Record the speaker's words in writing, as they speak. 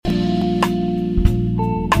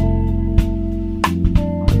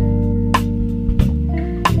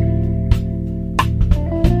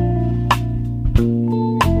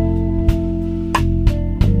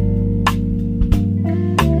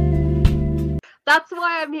That's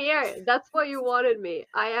why I'm here. That's why you wanted me.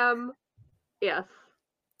 I am. Yes.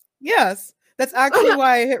 Yes. That's actually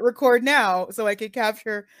why I hit record now, so I could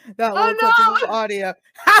capture that little clip of Oh audio.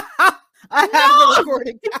 no! I have the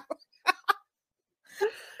recording now.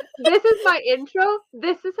 This is my intro.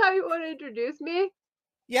 This is how you want to introduce me.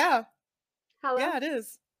 Yeah. Hello. Yeah, it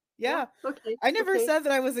is. Yeah. Yeah. Okay. I never Okay. said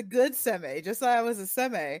that I was a good semi, just that I was a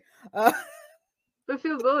semi. Uh, I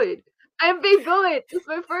feel bullied. I'm being bullied. It's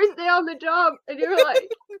my first day on the job, and you're like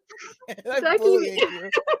I'm attacking me. bullying you.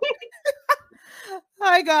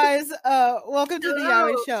 Hi guys, welcome to the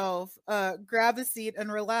Yaoi Hello. Shelf. Grab a seat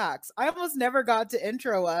and relax. I almost never got to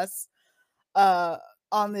intro us uh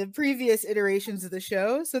on the previous iterations of the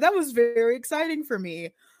show, so that was very exciting for me.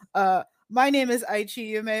 My name is Aichi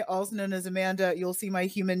Yume, also known as Amanda. You'll see my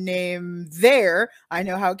human name there. I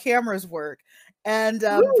know how cameras work. And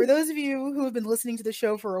for Woo. those of you who have been listening to the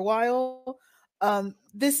show for a while,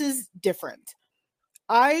 this is different.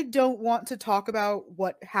 I don't want to talk about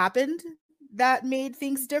what happened that made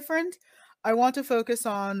things different. I want to focus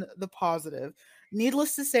on the positive.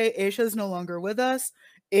 Needless to say, Aisha is no longer with us.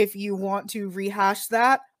 If you want to rehash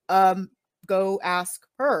that, go ask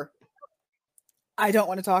her. I don't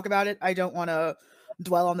want to talk about it. I don't want to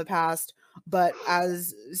dwell on the past. But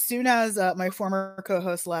as soon as my former co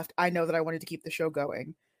host left, I know that I wanted to keep the show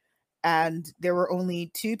going. And there were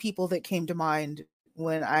only two people that came to mind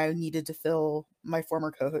when I needed to fill my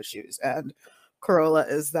former co host shoes. And Corolla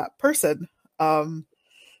is that person. Um,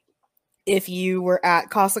 if you were at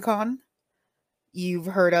CasaCon, you've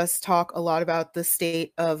heard us talk a lot about the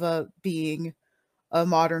state of being a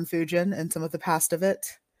modern Fujin and some of the past of it.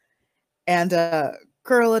 And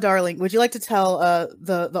Corolla, darling, would you like to tell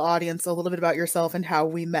the audience a little bit about yourself and how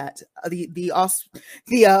we met, the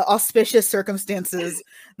auspicious circumstances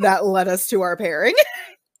that led us to our pairing?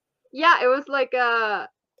 Yeah, it was like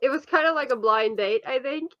it was kind of like a blind date. I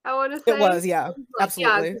think I want to It say. was, yeah, Like yeah,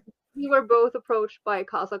 absolutely. 'cause we were both approached by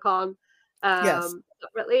CasaCon, Yes.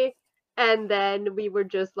 separately, and then we were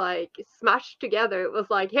just like smashed together. It was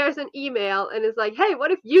like here's an email, and it's like, hey,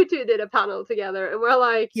 what if you two did a panel together? And we're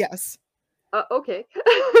like, Yes. okay,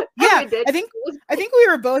 and Yeah, we did. I think It was I think we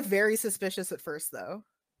were both very suspicious at first though.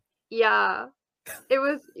 yeah. It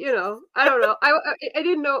was, I don't know. I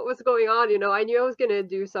didn't know what was going on. I knew I was gonna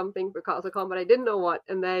do something for CasaCon, but I didn't know what.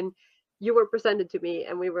 And then you were presented to me,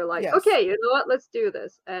 and we were like, Yes. okay, you know what? Let's do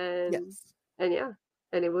this. And yeah,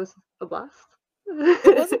 and it was a blast.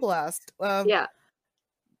 It was a blast. Yeah.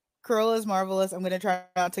 Corolla is marvelous. I'm going to try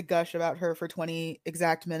not to gush about her for 20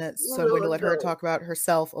 exact minutes, so I'm going to No, let her no. talk about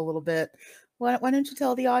herself a little bit. Why don't you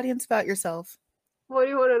tell the audience about yourself? What do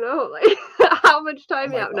you want to know? Like, how much Oh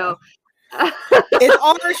time you my have? No. god. It's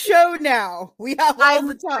our show now. We have all I'm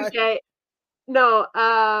the time. okay. No.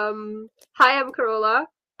 Hi, I'm Corolla.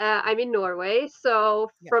 I'm in Norway. So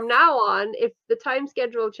Yes. from now on, if the time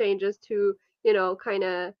schedule changes to, kind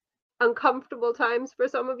of uncomfortable times for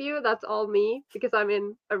some of you, that's all me because I'm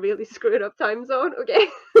in a really screwed up time zone. Okay.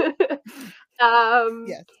 um.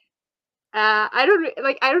 Yes. I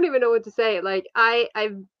don't even know what to say. Like I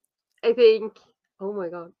think. Oh my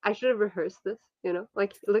god, I should have rehearsed this.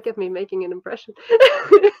 Like look at me making an impression.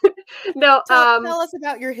 No. Tell us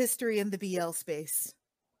about your history in the BL space.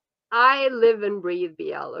 I live and breathe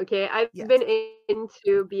BL. Okay, I've Yes. been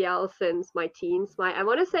into BL since my teens. I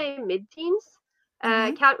want to say mid-teens.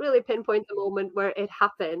 Mm-hmm. Can't really pinpoint the moment where it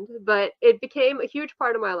happened, but it became a huge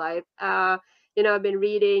part of my life. I've been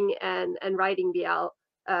reading and writing BL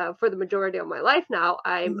for the majority of my life now.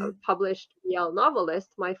 I'm a Mm-hmm. published BL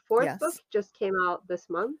novelist. My fourth book Yes. just came out this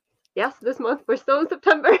month. Yes, this month. We're still in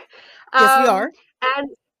September. Yes, we um, are. and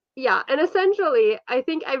yeah, and essentially, I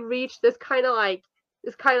think I've reached this kind of like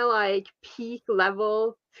peak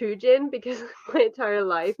level Fujin because my entire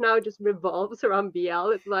life now just revolves around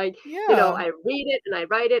BL. It's like, Yeah. I read it and I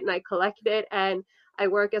write it and I collect it and I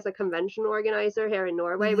work as a convention organizer here in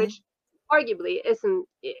Norway, Mm-hmm. which arguably isn't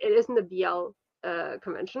a BL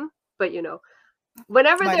convention, but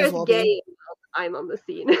whenever Might as there's well be. gay, I'm on the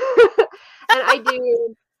scene. And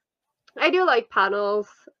I do like panels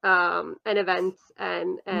and events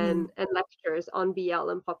Mm-hmm. and lectures on BL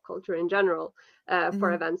and pop culture in general for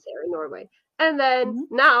Mm-hmm. events here in Norway. And then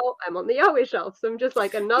Mm-hmm. now I'm on the Yaoi shelf, so I'm just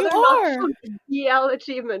like You another notch are. on the BL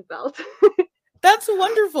achievement belt. That's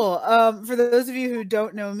wonderful. For those of you who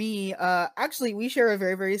don't know me, actually, we share a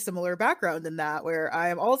very, very similar background in that, where I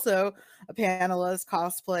am also a panelist,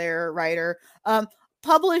 cosplayer, writer.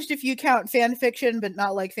 Published if you count fan fiction, but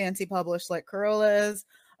not like fancy published like Corolla is.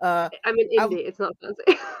 I'm in I, indie, it's not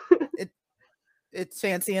fancy. it it's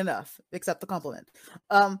fancy enough, accept the compliment.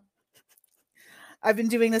 Um, I've been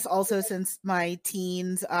doing this also since my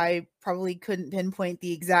teens. I probably couldn't pinpoint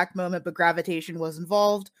the exact moment, but gravitation was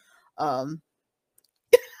involved. Um,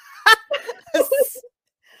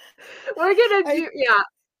 We're gonna do,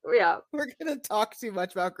 yeah. We're gonna talk too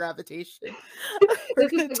much about gravitation.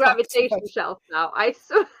 This is the gravitation shelf now. I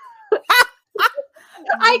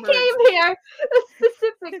came here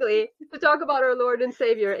specifically to talk about our Lord and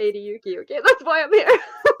Savior, Eiji Yuki. Okay, that's why I'm here.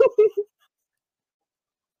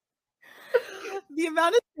 The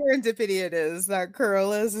amount of serendipity it is that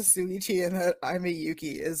Corolla is a Shuichi and that I'm a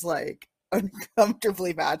Yuki is like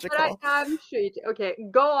uncomfortably magical. But I'm Shuichi. Okay,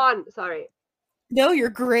 go on. Sorry. No, you're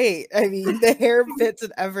great. I mean, the hair fits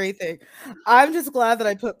and everything. I'm just glad that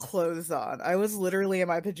I put clothes on. I was literally in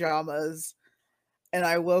my pajamas and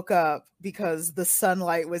I woke up because the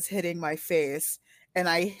sunlight was hitting my face and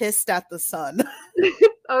I hissed at the sun.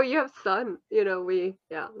 Oh, you have sun. You know,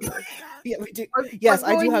 yeah, we do. Yes,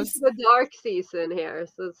 I do have the dark season here.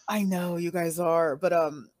 So I know you guys are, but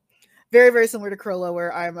very, very similar to Corolla,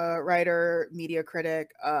 where I'm a writer, media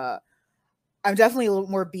critic. I'm definitely a little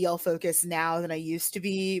more BL focused now than I used to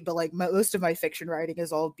be, but like most of my fiction writing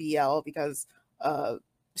is all BL because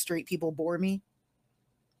straight people bore me.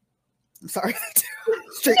 I'm sorry.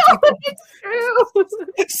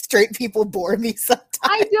 Straight people bore me sometimes.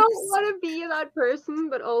 I don't want to be that person,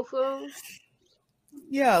 but also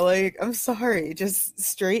yeah, like I'm sorry, just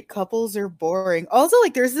straight couples are boring. Also,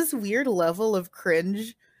 like there's this weird level of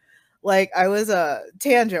cringe. Like I was a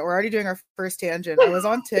tangent. We're already doing our first tangent. I was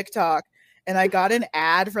on TikTok and I got an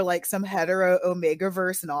ad for like some hetero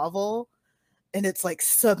Omegaverse novel. And it's like,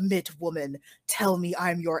 submit woman, tell me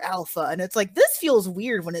I'm your alpha. And it's like, this feels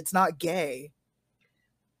weird when it's not gay.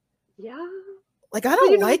 Yeah. Like, I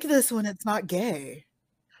don't like this when it's not gay.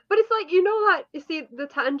 But it's like, you know what? You see, the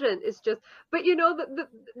tangent is just, but you know,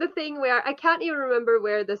 the thing where, I can't even remember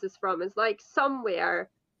where this is from. It's like somewhere,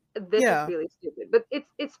 this is really stupid. But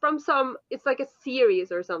it's from it's like a series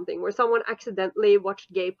or something where someone accidentally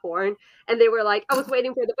watched gay porn. And they were like, I was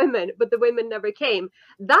waiting for the women, but the women never came.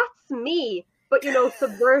 That's me. But, you know,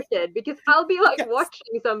 subverted, because I'll be like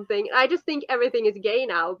watching something and I just think everything is gay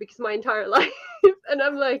now because my entire life, and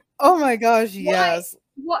I'm like, oh my gosh, yes.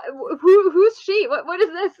 What? Who's she? What is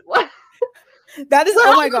this? What? That is,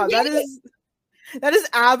 oh my god, that is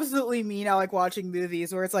absolutely me now, like watching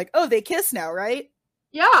movies where it's like, oh, they kiss now, right?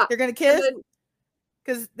 Yeah. They're gonna kiss?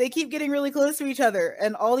 Because they keep getting really close to each other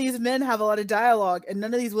and all these men have a lot of dialogue and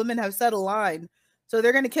none of these women have said a line. So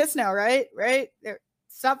they're gonna kiss now, right? Right?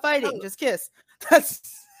 Stop fighting. Just kiss.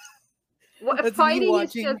 That's fighting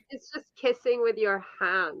is just kissing with your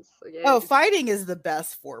hands. Okay? Oh, fighting is the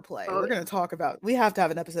best foreplay. We're going to talk about. We have to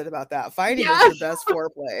have an episode about that. Fighting is the best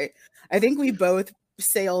foreplay. I think we both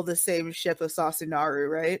sail the same ship of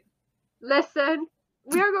Sasunaru, right? Listen,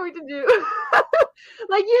 we are going to do.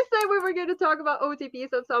 Like you said, we were going to talk about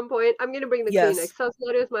OTPs at some point. I'm going to bring the Kleenex.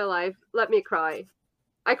 Sasunaru is my life. Let me cry.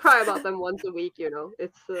 I cry about them once a week, you know.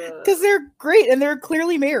 It's because they're great and they're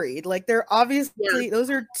clearly married. Like they're obviously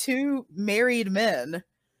those are two married men.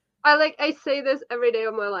 I say this every day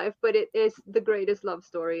of my life, but it is the greatest love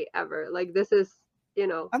story ever. Like this is, you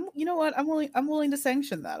know. You know what? I'm willing to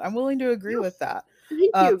sanction that. I'm willing to agree with that.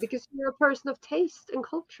 Thank you, because you're a person of taste and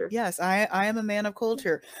culture. Yes, I am a man of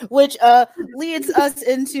culture, which leads us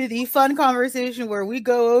into the fun conversation where we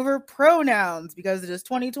go over pronouns because it is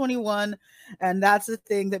 2021 and that's the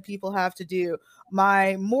thing that people have to do.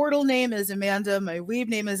 My mortal name is Amanda. My weeb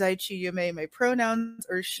name is Aichi Yume. My pronouns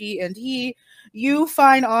are she and he. You,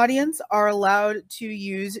 fine audience, are allowed to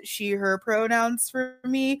use she, her pronouns for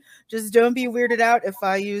me. Just don't be weirded out if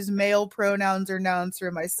I use male pronouns or nouns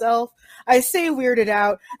for myself. I say weirded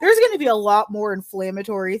out. There's going to be a lot more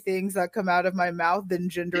inflammatory things that come out of my mouth than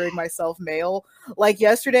gendering myself male. Like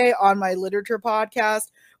yesterday on my literature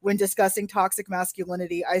podcast, when discussing toxic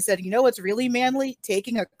masculinity, I said, you know what's really manly?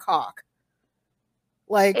 Taking a cock.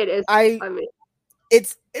 Like it is.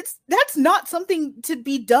 It's that's not something to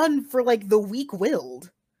be done for like the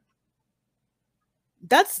weak-willed.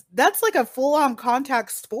 That's like a full-on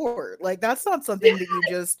contact sport. Like that's not something that you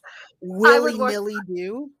just willy-nilly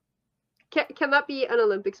do. Can that be an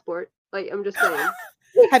Olympic sport? Like I'm just saying.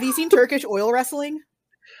 Have you seen Turkish oil wrestling?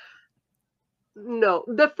 No.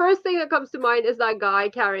 The first thing that comes to mind is that guy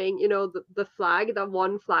carrying, you know, the flag, that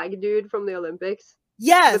one flag dude from the Olympics.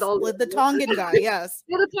 Yes, with the Tongan guy, yes.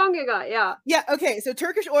 Yeah, the Tongan guy, yeah. Yeah, okay, so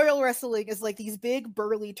Turkish oil wrestling is like these big,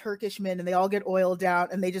 burly Turkish men, and they all get oiled down,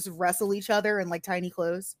 and they just wrestle each other in like tiny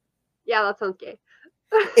clothes. Yeah, that sounds gay.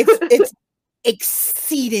 It's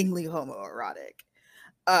exceedingly homoerotic.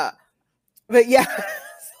 But yeah,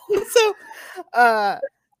 so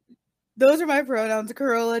Those are my pronouns.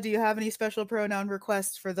 Corolla, do you have any special pronoun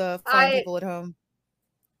requests for the fine I people at home?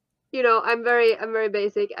 I'm very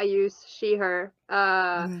basic. I use she, her.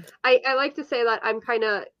 Mhm. I like to say that I'm kind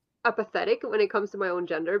of apathetic when it comes to my own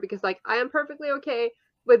gender because like I am perfectly okay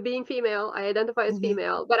with being female. I identify as Mhm.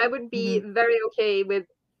 female, but I would be Mhm. very okay with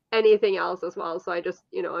anything else as well. So I just,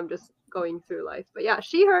 I'm just going through life. But yeah,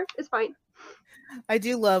 she, her is fine. I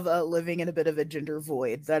do love living in a bit of a gender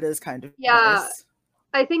void. That is kind of Yeah, nice.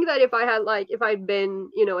 I think that if I'd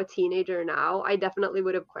been, a teenager now, I definitely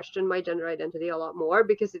would have questioned my gender identity a lot more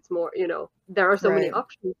because it's more, there are so many Right.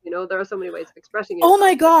 options, there are so many ways of expressing Oh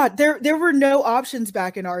my yourself. But god, there were no options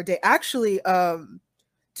back in our day. Actually,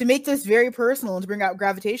 to make this very personal and to bring out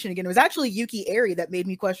gravitation again, it was actually Yuki Eri that made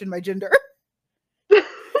me question my gender. you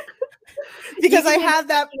Because I can be an had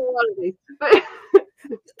that exception in a lot of these. But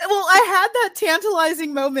well, I had that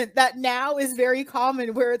tantalizing moment that now is very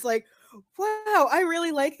common where it's like, wow, I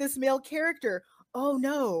really like this male character. Oh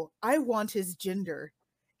no, I want his gender.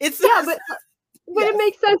 It's yeah, but it yes.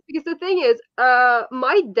 makes sense because the thing is,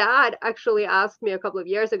 my dad actually asked me a couple of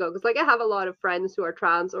years ago because like I have a lot of friends who are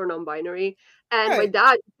trans or non-binary, and my Right.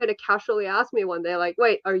 dad kind of casually asked me one day, like,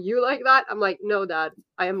 "Wait, are you like that?" I'm like, "No, Dad,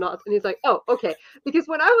 I am not." And he's like, "Oh, okay." Because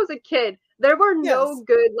when I was a kid, there were Yes. no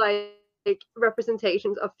good like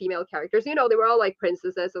representations of female characters. They were all like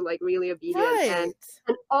princesses and like really obedient, and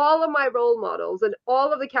Right. all of my role models and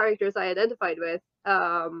all of the characters I identified with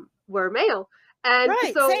were male. And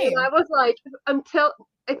Right. so when I Same. was like, until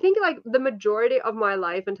I think like the majority of my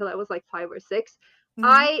life until I was like 5 or 6, Hmm.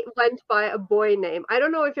 I went by a boy name. I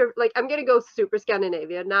don't know if you're like, I'm gonna go super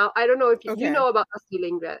Scandinavian now. I don't know if you Okay. know about Astrid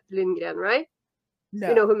Lindgren, right?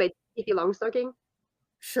 You know No. who made Pippi Longstocking?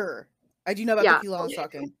 Sure. I do know about Yeah, Pippi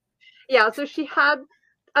Longstocking. yeah. So she had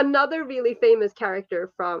another really famous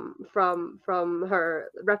character from her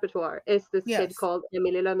repertoire is this kid Yes. called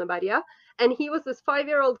Emil i Lönneberga, and he was this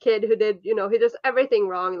 5-year-old kid who did he does everything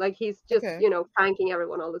wrong, like he's just Okay. pranking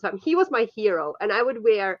everyone all the time. He was my hero, and I would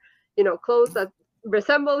wear clothes that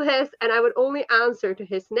resembled his, and I would only answer to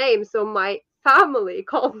his name. So my family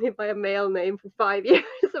called me by a male name for 5 years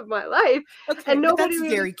of my life, Okay. and nobody That's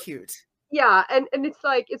really. very cute. Yeah, and it's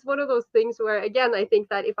like it's one of those things where again I think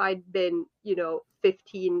that if I'd been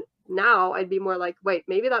 15 now, I'd be more like, wait,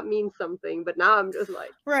 maybe that means something, but now I'm just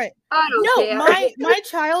like, Right. I don't No, care. my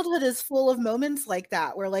childhood is full of moments like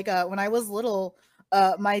that where like when I was little,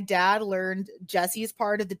 my dad learned Jesse's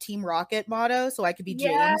part of the Team Rocket motto so I could be Yeah.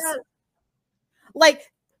 James. Like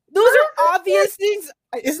those are obvious things.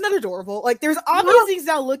 Isn't that adorable? Like there's obvious No, things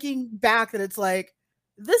now looking back that it's like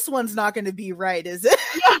this one's not going to be right, is it?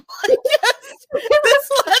 yeah. Like, yes, this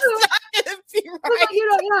one's not going to be But like,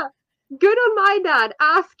 right. yeah, good on my dad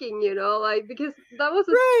asking, like because that was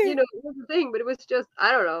Right. it was a thing, but it was just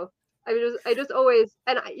I don't know. I just always,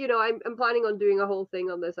 and I'm planning on doing a whole thing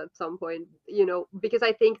on this at some point, because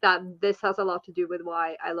I think that this has a lot to do with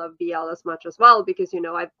why I love BL as much as well, because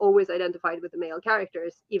I've always identified with the male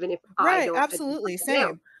characters, even if I Right. don't identify Absolutely. as male.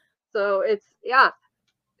 Same. So it's yeah,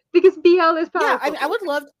 because BL is Yeah. I powerful. mean,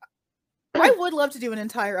 I would love to do an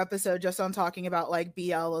entire episode just on talking about like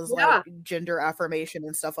BL as like Yeah. gender affirmation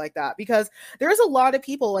and stuff like that because there's a lot of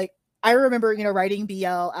people like I remember, writing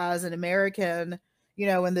BL as an American,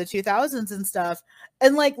 in the 2000s and stuff.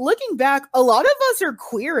 And like looking back, a lot of us are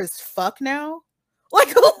queer as fuck now.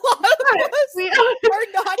 Like a lot of us We are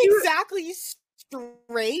not you exactly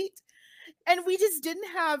straight and we just didn't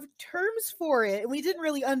have terms for it and we didn't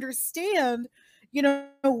really understand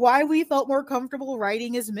why we felt more comfortable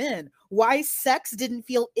writing as men, why sex didn't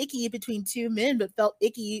feel icky between two men but felt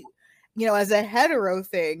icky as a hetero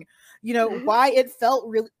thing, why it felt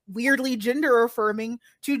really weirdly gender affirming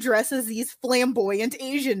to dress as these flamboyant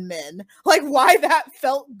Asian men, like why that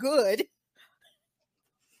felt good,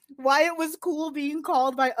 why it was cool being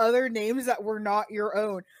called by other names that were not your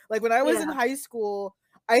own. Like when I was in yeah. high school,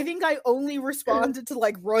 I think I only responded to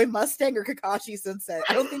like Roy Mustang or Kakashi Sensei.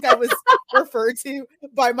 I don't think I was referred to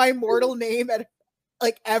by my mortal name at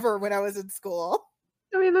like ever when I was in school.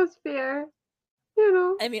 I mean that's fair.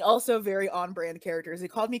 I mean, also very on-brand characters. They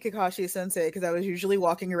called me Kakashi Sensei because I was usually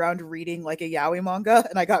walking around reading like a yaoi manga,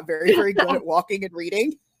 and I got very, very good at walking and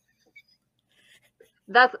reading.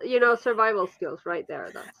 That's survival skills right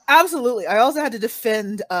there. That's Absolutely. I also had to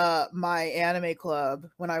defend my anime club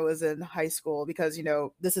when I was in high school because,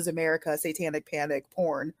 this is America, satanic panic,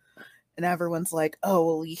 porn. And everyone's like, oh,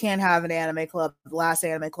 well, you can't have an anime club. The last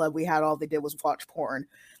anime club we had, all they did was watch porn.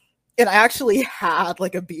 And I actually had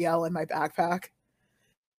like a BL in my backpack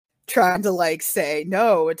trying to like say,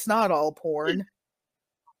 no, it's not all porn.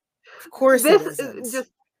 Of course it this isn't. is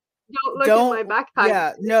just don't look in Don't, my backpack.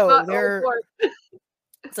 yeah, It's no, not all they're porn.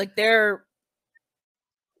 It's like they're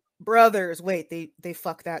brothers. Wait, they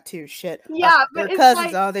fuck that too. Shit. Yeah, They're but it's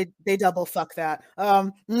cousins. like, Oh, they double fuck that.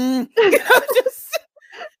 Just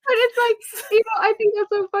but it's like, I think that's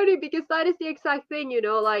so funny because that is the exact thing,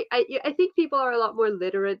 like I think people are a lot more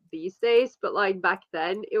literate these days, but like back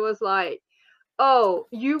then it was like, oh,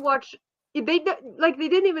 you watch, like they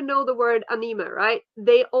didn't even know the word anime, right?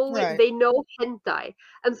 right. They know hentai.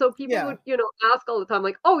 And so people Yeah. would, ask all the time,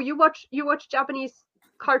 like, oh, you watch Japanese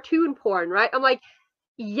cartoon porn, right? I'm like,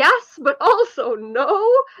 yes, but also no.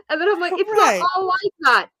 And then I'm like, it's Right. not all like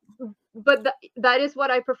that. But that is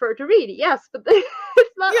what I prefer to read. Yes, but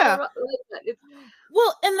it's not all like that.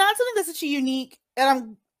 Well, and that's something that's such a unique,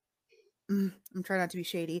 and I'm trying not to be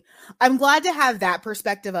shady. I'm glad to have that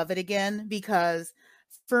perspective of it again, because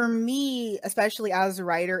for me, especially as a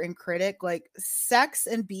writer and critic, like sex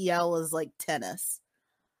and BL is like tennis.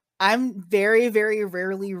 I'm very, very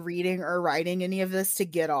rarely reading or writing any of this to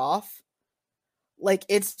get off. Like,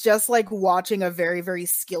 it's just like watching a very, very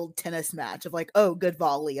skilled tennis match of like, oh, good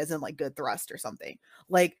volley, as in like good thrust or something.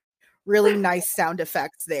 Like, really nice sound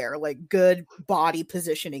effects there, like good body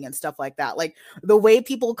positioning and stuff like that. Like, the way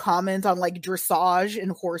people comment on like dressage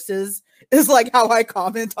and horses is like how I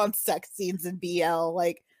comment on sex scenes in BL.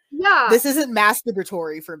 Like, Yeah. this isn't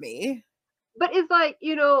masturbatory for me. But it's like,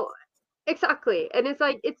 exactly. And it's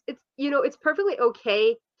like, it's it's perfectly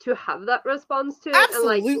okay to have that response to it.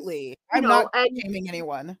 Absolutely. And I'm like, not shaming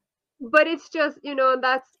anyone. But it's just, and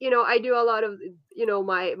that's, I do a lot of,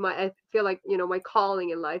 my I feel like, my calling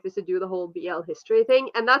in life is to do the whole BL history thing.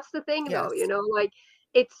 And that's the thing though, like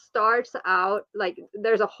it starts out like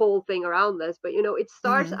there's a whole thing around this, but it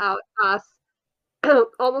starts out as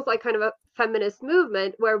almost like kind of a feminist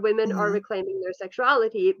movement where women are reclaiming their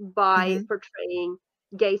sexuality by portraying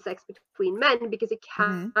gay sex between men because it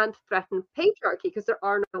can't threaten patriarchy because there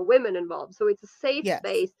are no women involved. So it's a safe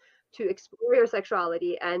space to explore your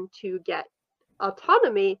sexuality and to get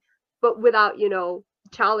autonomy, but without,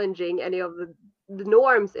 challenging any of the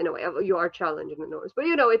norms in a way. You are challenging the norms, but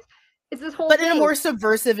it's this whole but thing. In a more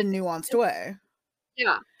subversive and nuanced way.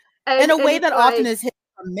 Yeah. In a way that often is hit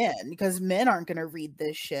from men, because men aren't going to read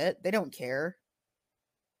this shit. They don't care.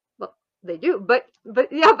 Well, they do, but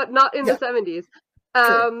yeah, but not in the 70s.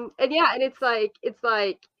 And yeah, and it's like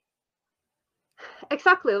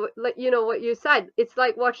exactly like what you said. It's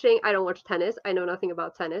like watching, I don't watch tennis, I know nothing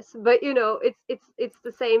about tennis, but it's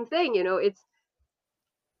the same thing. It's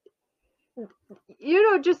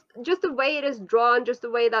just the way it is drawn, just the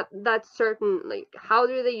way that certain, like, how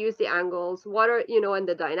do they use the angles, what are and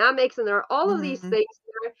the dynamics, and there are all of these things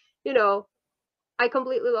where I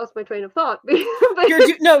completely lost my train of thought. But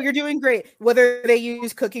you're doing great. Whether they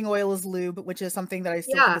use cooking oil as lube, which is something that I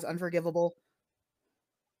still think is unforgivable.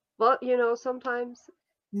 Well, sometimes.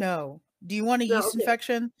 No. Do you want a yeast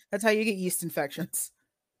infection? That's how you get yeast infections.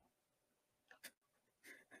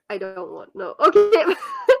 I don't want. No. Okay.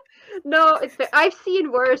 No, it's fair. I've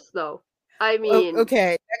seen worse though. I mean.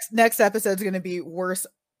 Okay. Next episode's going to be worse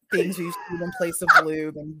things we've seen in place of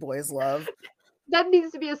lube and boys love. That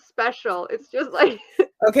needs to be a special. It's just like.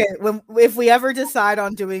 Okay, if we ever decide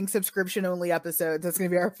on doing subscription only episodes, that's going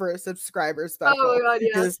to be our first subscriber special. Oh my god,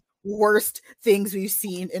 yeah. Worst things we've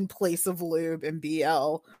seen in place of lube and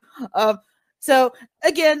BL. So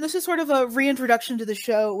again, this is sort of a reintroduction to the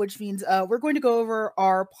show, which means we're going to go over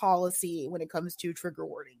our policy when it comes to trigger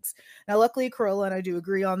warnings. Now, luckily, Corolla and I do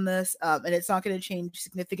agree on this, and it's not going to change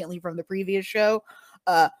significantly from the previous show.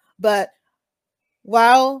 But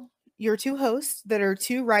while your two hosts that are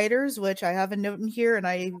two writers, which I have a note in here, and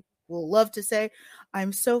I will love to say,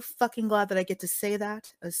 I'm so fucking glad that I get to say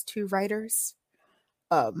that as two writers.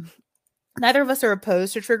 Neither of us are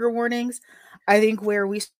opposed to trigger warnings. I think where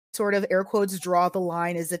we sort of air quotes draw the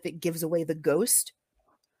line is if it gives away the ghost.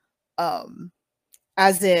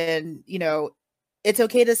 As in, it's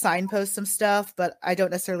okay to signpost some stuff, but I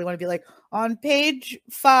don't necessarily want to be like, on page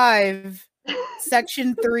 5,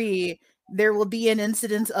 section 3, there will be an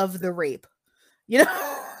incident of the rape. That's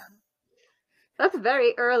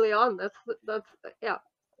very early on. That's yeah.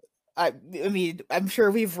 I mean, I'm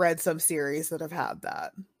sure we've read some series that have had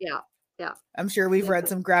that. Yeah. I'm sure we've read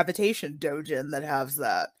some Gravitation Dojin that has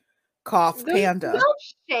that. Cough Panda. Don't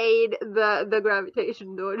shade the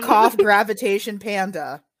Gravitation Dojin. Cough Gravitation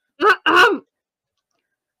Panda.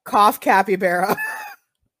 Cough Capybara.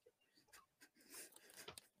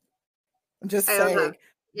 I'm just saying.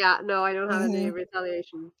 I don't have any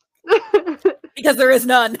retaliation. Because there is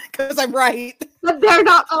none, because I'm right. But they're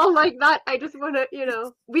not all like that. I just want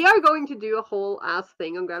to, we are going to do a whole ass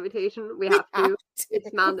thing on Gravitation. We have to.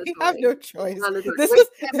 It's mandatory. We have no choice. This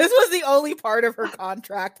was the only part of her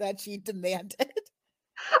contract that she demanded.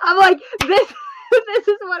 I'm like, this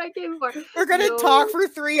is what I came for. We're gonna No. talk for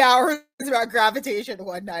 3 hours about gravitation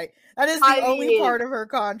one night. That is the only part of her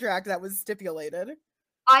contract that was stipulated.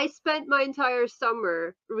 I spent my entire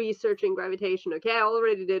summer researching gravitation. Okay, I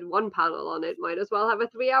already did one panel on it. Might as well have a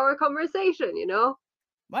 3-hour conversation, you know?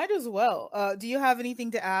 Might as well. Do you have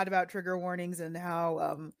anything to add about trigger warnings and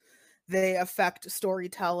how they affect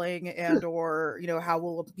storytelling and or how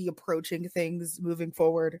we'll be approaching things moving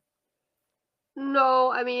forward?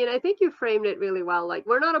 No, I mean, I think you framed it really well. Like,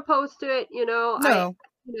 we're not opposed to it, No.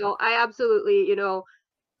 I absolutely,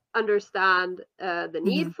 understand the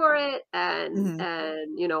need Mhm. for it, and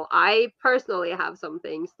Mhm. I personally have some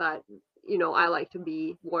things that I like to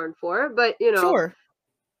be warned for, but Sure.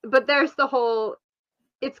 but there's the whole,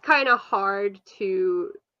 it's kind of hard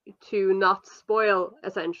to not spoil,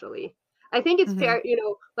 essentially. I think it's Mhm. fair,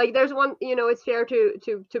 like there's one, it's fair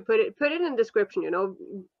to put it in description,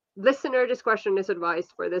 listener discretion is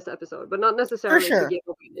advised for this episode, but not For necessarily to sure. give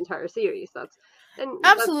away the entire series.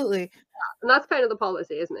 Absolutely. That's kind of the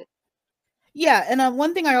policy, isn't it? Yeah, and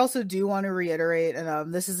one thing I also do want to reiterate,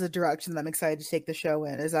 and this is a direction that I'm excited to take the show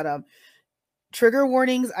in, is that trigger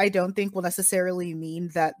warnings I don't think will necessarily mean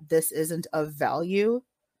that this isn't of value.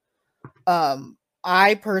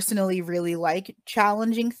 I personally really like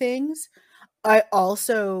challenging things. I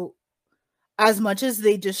also, as much as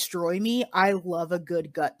they destroy me, I love a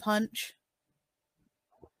good gut punch.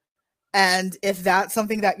 And if that's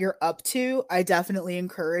something that you're up to, I definitely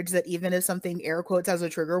encourage that even if something air quotes has a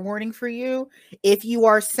trigger warning for you, if you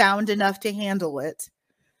are sound enough to handle it,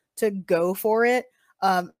 to go for it.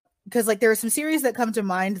 Because like there are some series that come to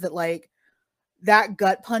mind that like that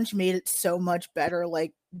gut punch made it so much better.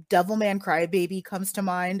 Like Devilman Crybaby comes to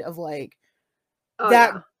mind of like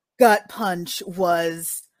that Yeah. gut punch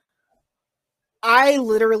was I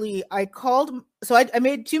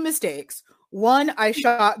made two mistakes. One, I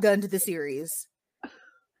shotgunned the series.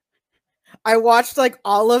 I watched like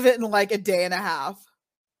all of it in like a day and a half.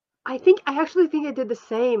 I actually think I did the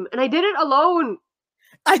same, and I did it alone.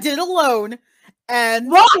 I did it alone,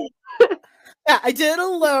 and what? Yeah, I did it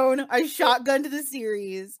alone. I shotgunned the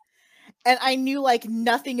series, and I knew like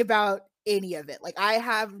nothing about any of it. Like I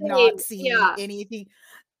have not seen anything.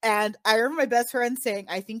 And I remember my best friend saying,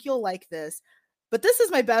 "I think you'll like this," but this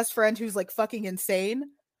is my best friend who's like fucking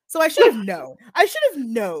insane. So I should have known.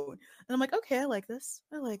 And I'm like, okay, I like this.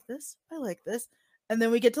 I like this. I like this. And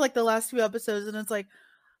then we get to like the last 2 episodes, and it's like,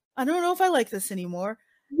 I don't know if I like this anymore.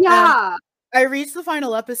 And Yeah. I reached the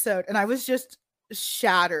final episode, and I was just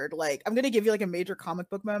shattered. Like, I'm gonna give you like a major comic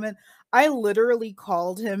book moment. I literally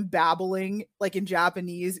called him babbling like in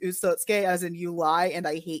Japanese Usotsuke, as in you lie and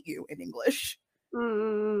I hate you in English.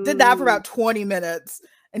 Did that for about 20 minutes,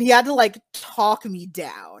 and he had to like talk me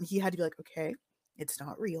down. He had to be like, okay, it's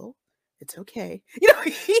not real, it's okay. He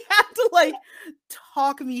had to like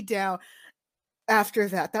talk me down. After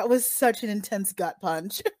that was such an intense gut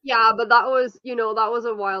punch. Yeah, but that was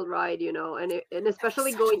a wild ride, and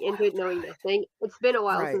especially going into it knowing nothing. It's been a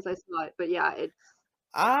while since I saw it, but yeah,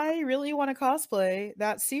 I really want to cosplay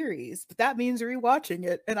that series, but that means rewatching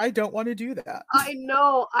it, and I don't want to do that. I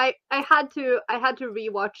know. I had to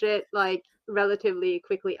rewatch it like relatively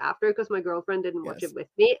quickly after, because my girlfriend didn't watch it with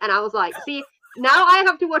me, and I was like, see, now I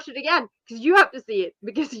have to watch it again because you have to see it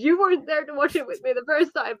because you weren't there to watch it with me the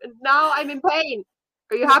first time, and now I'm in pain.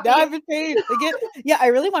 Are you happy? Now I'm in pain again. Yeah, I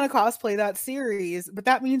really want to cosplay that series, but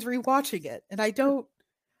that means rewatching it, and I don't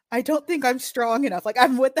think I'm strong enough. Like I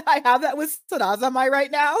have that with Sanazamai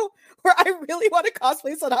right now, where I really want to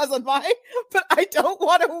cosplay Sanazamai, but I don't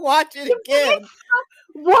want to watch it again.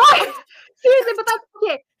 What? Seriously, but that's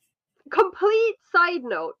okay. Complete side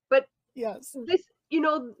note, but yes, this,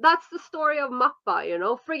 that's the story of Mappa,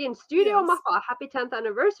 friggin' Studio Mappa, happy 10th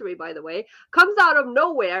anniversary, by the way, comes out of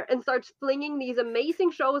nowhere and starts flinging these amazing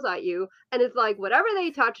shows at you, and it's like, whatever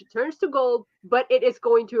they touch, it turns to gold, but it is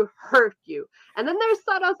going to hurt you. And then there's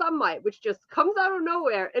Sada Samai, which just comes out of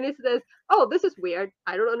nowhere, and it's this, oh, this is weird,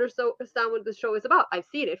 I don't understand what this show is about, I've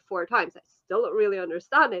seen it 4 times, I still don't really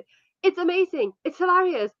understand it, it's amazing, it's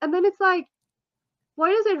hilarious, and then it's like,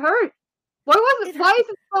 why does it hurt? Why is it hurt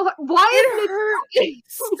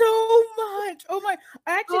so much? Oh my!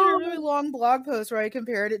 I actually did a really long blog post where I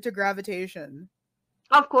compared it to Gravitation.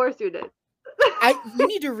 Of course you did. You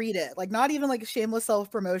need to read it. Like, not even like shameless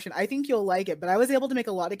self-promotion. I think you'll like it. But I was able to make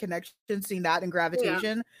a lot of connections between that and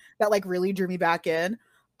Gravitation that like really drew me back in.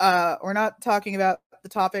 We're not talking about the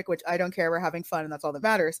topic, which I don't care. We're having fun, and that's all that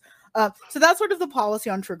matters. So that's sort of the policy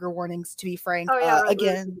on trigger warnings. To be frank,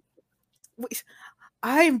 again.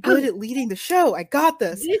 I'm good at leading the show. I got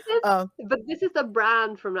this. But this is the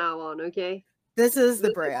brand from now on, okay? This is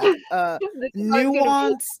the brand. This is how it's gonna be.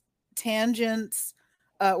 Nuance, tangents.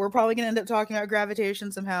 We're probably gonna end up talking about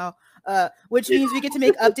gravitation somehow. Which means we get to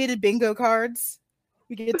make updated bingo cards.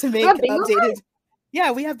 We get to make have bingo updated. cards? Yeah,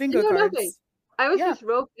 we have I bingo know cards. nothing. I was Yeah. just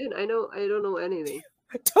roped in. I don't know anything.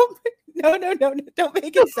 Don't no, don't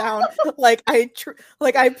make it sound like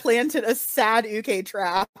I planted a sad uke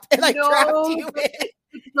trap and I trapped you but in.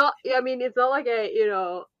 it's not. I mean, it's not like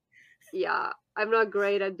yeah. I'm not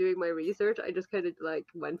great at doing my research. I just kind of like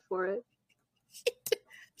went for it.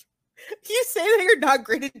 You say that you're not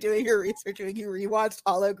great at doing your research when you rewatched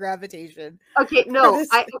Hollow Gravitation. Okay, no, this-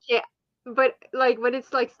 okay, but like when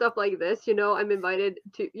it's like stuff like this, I'm invited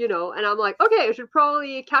to, and I'm like, okay, I should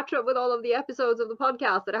probably catch up with all of the episodes of the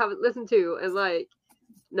podcast that I haven't listened to, and like,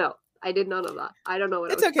 no, I did none of that. I don't know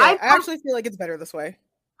what It's I was. okay. I actually feel like it's better this way.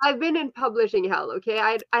 I've been in publishing hell, okay?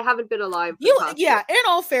 I haven't been alive. For You the past yeah, in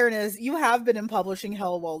all fairness, you have been in publishing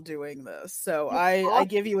hell while doing this. So I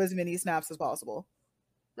give you as many snaps as possible.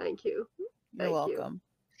 Thank you. You're welcome.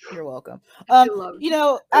 You're welcome. I love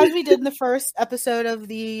As we did in the first episode of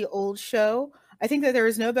the old show, I think that there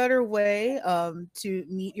is no better way to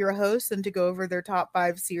meet your hosts than to go over their top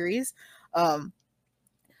 5 series.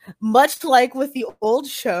 Much like with the old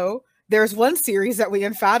show, there's one series that we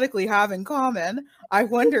emphatically have in common. I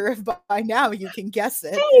wonder if by now you can guess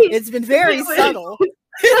it. It's been very subtle.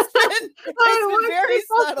 It's been very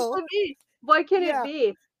subtle. What can it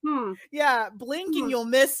be? Yeah, blinking, you'll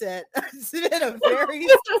miss it. It's been a very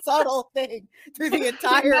subtle thing through the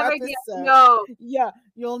entire episode. No. Yeah,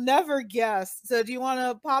 you'll never guess. So do you want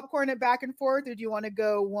to popcorn it back and forth, or do you want to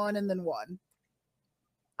go 1 and then 1?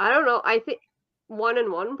 I don't know. I think 1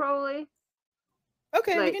 and 1 probably.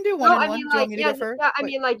 Okay, we can do 1 and 1. Do you want me to go first? Yeah, I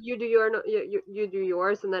mean, like you do you do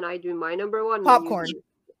yours, and then I do my number 1. Popcorn.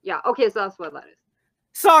 Yeah. Okay, so that's what that is.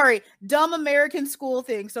 Sorry, dumb American school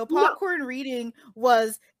thing. So popcorn reading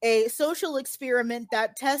was a social experiment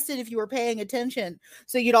that tested if you were paying attention.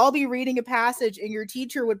 So you'd all be reading a passage and your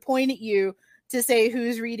teacher would point at you to say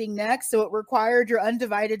who's reading next. So it required your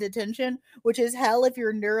undivided attention, which is hell if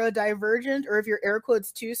you're neurodivergent or if you're air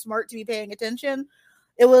quotes too smart to be paying attention.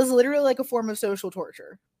 It was literally like a form of social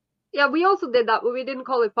torture. Yeah, we also did that, but we didn't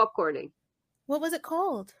call it popcorning. What was it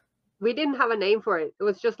called? We didn't have a name for it. It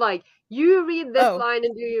was just like, you read this line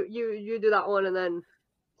and you do that one, and then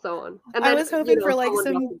so on. And then I was hoping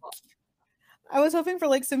for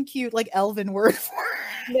like some cute like elven word for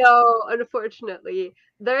it. No, unfortunately.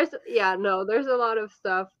 There's a lot of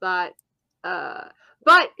stuff that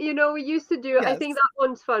but we used to do, I think that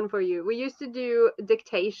one's fun for you. We used to do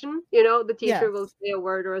dictation, the teacher will say a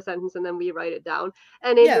word or a sentence and then we write it down.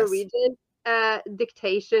 And in Norwegian,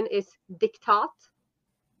 dictation is diktat.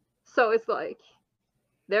 So it's like,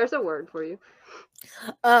 there's a word for you.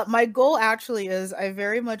 My goal actually is I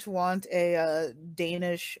very much want a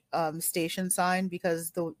Danish station sign,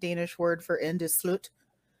 because the Danish word for end is slut.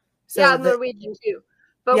 So Norwegian too.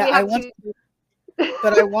 But yeah, I want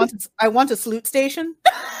a slut station.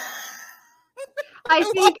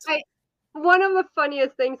 One of the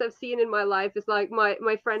funniest things I've seen in my life is like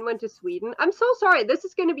my friend went to Sweden. I'm so sorry. This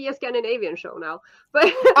is going to be a Scandinavian show now. But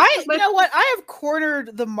you know what? I have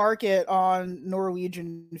cornered the market on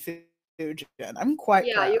Norwegian food. I'm quite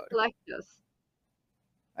proud. You collect us.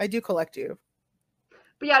 I do collect you.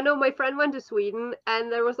 But yeah, no, my friend went to Sweden, and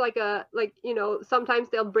there was sometimes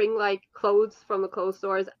they'll bring like clothes from the clothes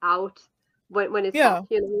stores out when it's when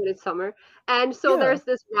it's summer. And so there's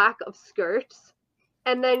this rack of skirts.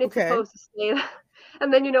 And then it's supposed to say that.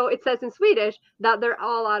 And then, it says in Swedish that they're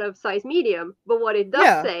all out of size medium. But what it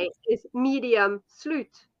does say is medium slut.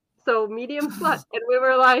 So medium slut. And we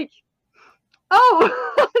were like,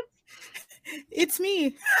 oh. It's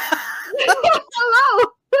me.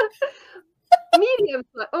 Hello. Medium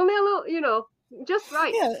slut. Only a little, just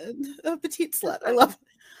right. Yeah, a petite slut. I love it.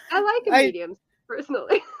 I like a medium,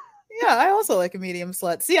 personally. Yeah, I also like a medium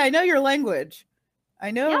slut. See, I know your language. I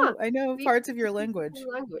know parts of your language.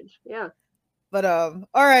 Yeah. But all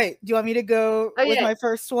right. Do you want me to go with my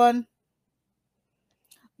first one?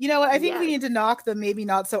 You know what? I think we need to knock the maybe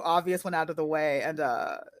not so obvious one out of the way, and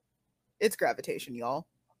it's gravitation, y'all.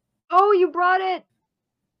 Oh, you brought it.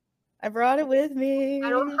 I brought it with me. I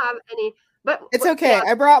don't have any, but it's okay.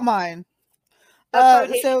 I brought mine.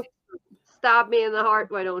 So stab me in the heart,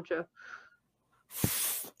 why don't you?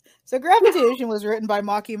 So Gravitation was written by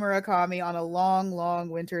Maki Murakami on a long, long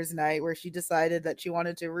winter's night where she decided that she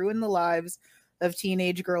wanted to ruin the lives of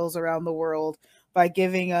teenage girls around the world by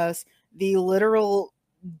giving us the literal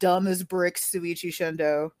dumb as bricks Suichi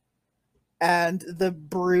Shendo and the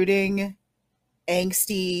brooding,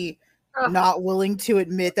 angsty, not willing to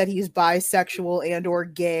admit that he's bisexual and or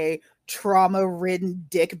gay trauma-ridden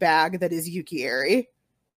dick bag that is Yuki Eri.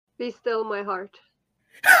 Be still my heart.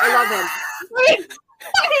 I love him.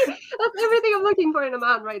 That's everything I'm looking for in a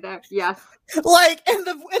man right there. Yes. Like, and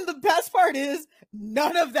the best part is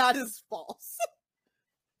none of that is false.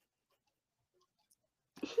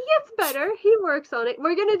 He gets better. He works on it.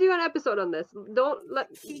 We're gonna do an episode on this.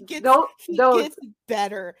 He gets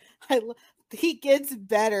better. He gets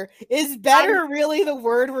better. Is better really the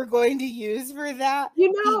word we're going to use for that?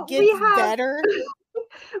 You know, he gets better.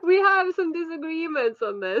 We have some disagreements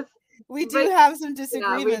on this. We do have some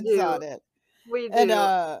disagreements on it. We do. And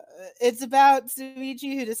it's about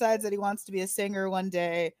Tsuichi, who decides that he wants to be a singer one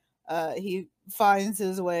day. He finds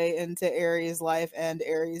his way into Eri's life and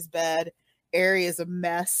Eri's bed. Eri is a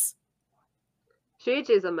mess. Shuichi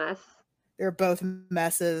is a mess. They're both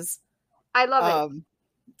messes. I love it.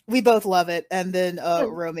 We both love it. And then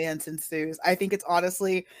romance ensues. I think it's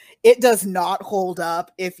honestly, it does not hold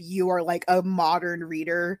up if you are like a modern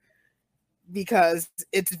reader, because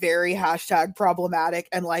it's very #problematic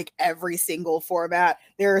and like every single format.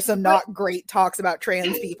 There are some not great talks about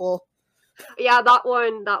trans people. Yeah, that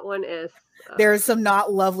one is. There's some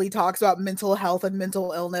not lovely talks about mental health and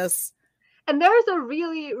mental illness. And there's a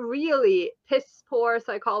really, really piss poor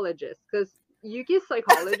psychologist, because Yuki's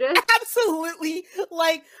psychologist. Absolutely.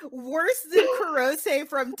 Like, worse than Kurose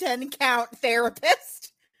from 10 Count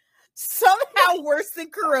Therapist. Somehow worse than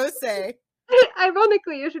Kurose.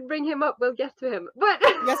 Ironically, you should bring him up. We'll get to him. But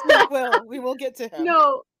yes, we will. We will get to him.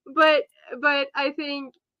 No, but I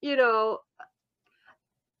think, you know,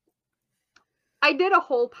 I did a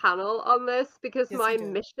whole panel on this because my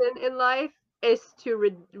mission in life is to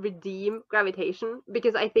redeem Gravitation,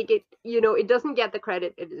 because I think it, you know, it doesn't get the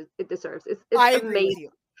credit it deserves. It's I amazing. Agree with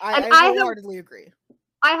you. I wholeheartedly agree.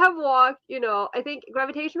 I have walked, you know, I think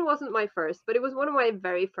Gravitation wasn't my first, but it was one of my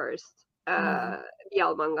very first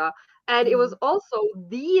BL manga. And it was also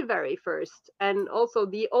the very first and also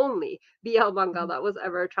the only BL manga that was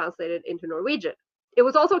ever translated into Norwegian. It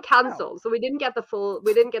was also cancelled, so we didn't get the full.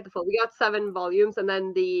 We got 7 volumes, and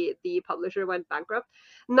then the publisher went bankrupt.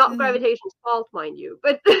 Not Gravitation's fault, mind you,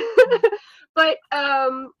 but but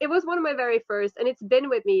it was one of my very first, and it's been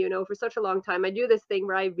with me, you know, for such a long time. I do this thing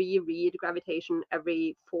where I reread Gravitation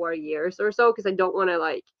every 4 years or so, because I don't want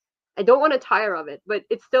to tire of it, but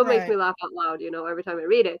it still makes me laugh out loud, you know, every time I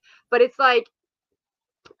read it. But it's like,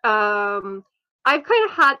 I've kind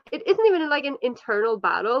of had, it isn't even like an internal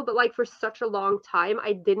battle, but like for such a long time,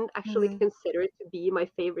 I didn't actually consider it to be my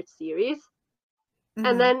favorite series.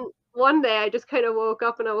 And then one day I just kind of woke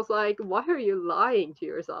up and I was like, why are you lying to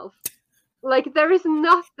yourself? Like, there is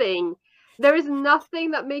nothing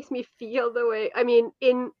that makes me feel the way, I mean,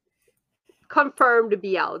 in confirmed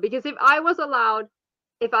BL, because if I was allowed,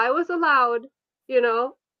 you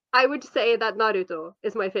know, I would say that Naruto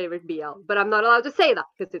is my favorite BL, but I'm not allowed to say that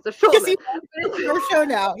because it's a show. Yes, it's your show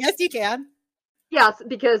now. Yes, you can. Yes,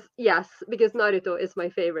 because Naruto is my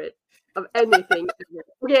favorite of anything.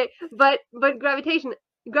 Okay, but Gravitation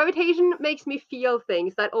makes me feel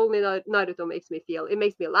things that only Naruto makes me feel. It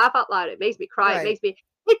makes me laugh out loud. It makes me cry.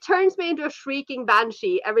 It turns me into a shrieking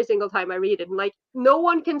banshee every single time I read it. And like, no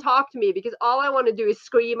one can talk to me because all I want to do is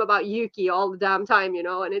scream about Yuki all the damn time, you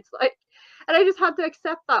know. And it's like. And I just had to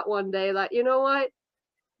accept that one day, that, you know what,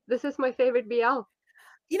 this is my favorite BL.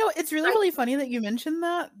 You know, it's really, really funny that you mentioned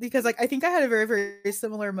that, because like, I think I had a very, very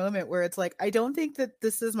similar moment where it's like, I don't think that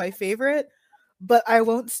this is my favorite, but I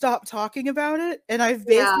won't stop talking about it. And I've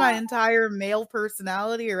based my entire male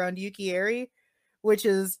personality around Yuki Eri, which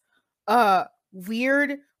is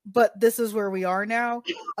weird, but this is where we are now.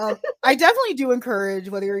 I definitely do encourage,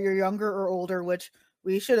 whether you're younger or older, which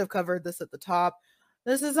we should have covered this at the top.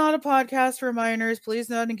 This is not a podcast for minors. Please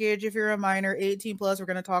don't engage if you're a minor. 18 plus, we're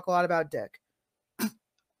going to talk a lot about dick.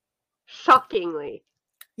 Shockingly.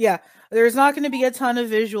 Yeah, there's not going to be a ton of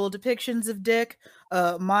visual depictions of dick.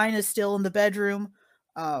 Mine is still in the bedroom.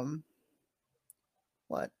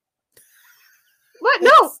 What? What?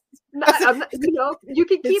 No! You know, you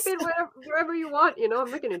can keep it wherever you want, you know, I'm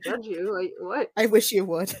not going to judge you. Like, what? I wish you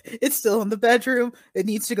would. It's still in the bedroom. It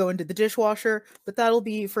needs to go into the dishwasher, but that'll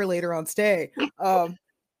be for later on stay.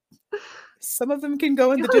 Some of them can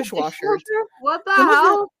go in the dishwasher. What the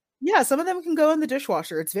hell? Some of them can go in the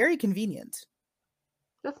dishwasher. It's very convenient.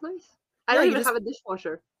 That's nice. I don't even have a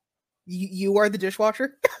dishwasher. You are the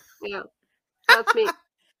dishwasher? Yeah. That's me.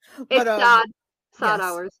 It's sad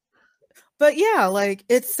hours. But yeah, like,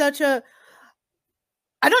 it's such a,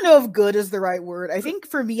 I don't know if good is the right word. I think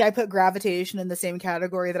for me, I put Gravitation in the same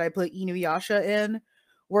category that I put Inuyasha in,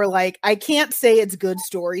 where like, I can't say it's good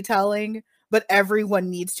storytelling, but everyone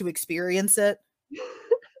needs to experience it.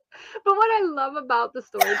 But what I love about the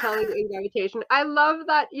storytelling in Gravitation, I love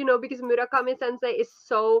that, because Murakami Sensei is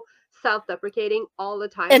so self-deprecating all the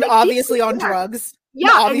time. And Like, obviously on drugs.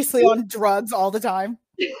 Yeah, and obviously on drugs all the time.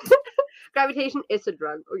 Gravitation is a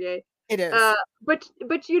drug, okay? It is. But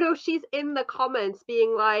she's in the comments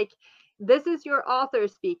being like, this is your author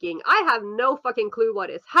speaking. I have no fucking clue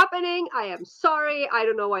what is happening. I am sorry. I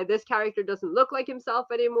don't know why this character doesn't look like himself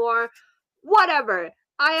anymore. Whatever.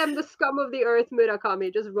 I am the scum of the earth,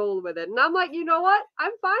 Murakami. Just roll with it. And I'm like, you know what?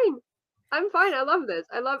 I'm fine. I love this.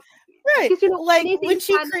 I love... Right. Like when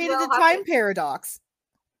she created the time paradox.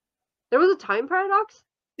 There was a time paradox?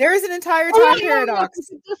 There is an entire time paradox.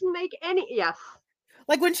 It doesn't make any... Yes.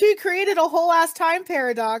 Like when she created a whole ass time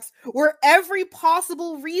paradox where every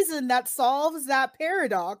possible reason that solves that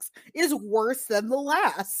paradox is worse than the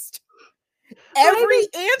last. Every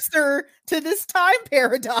answer to this time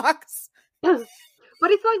paradox. But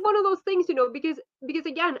it's like one of those things, because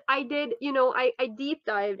again, I did, I deep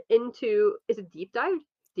dived into... Is it deep dived?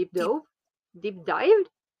 Deep dove? Deep dived?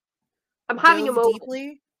 I'm having a moment.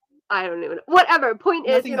 Deeply? I don't even know. Whatever. Point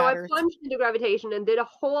Nothing is, matters. I plunged into Gravitation and did a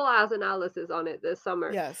whole ass analysis on it this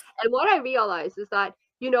summer. Yes. And what I realized is that,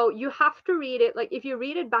 you have to read it, like, if you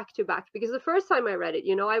read it back to back, because the first time I read it,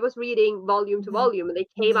 I was reading volume to volume, and they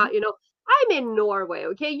came out, I'm in Norway,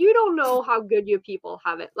 okay? You don't know how good you people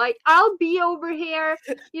have it. Like, I'll be over here,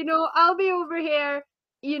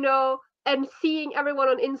 and seeing everyone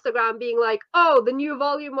on Instagram being like, oh, the new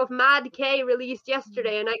volume of Mad K released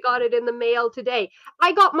yesterday and I got it in the mail today.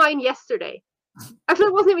 I got mine yesterday. Actually,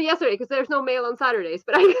 it wasn't even yesterday because there's no mail on Saturdays,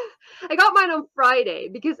 but I got mine on Friday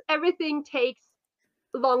because everything takes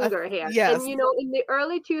longer here. Yes. And, in the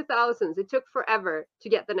early 2000s, it took forever to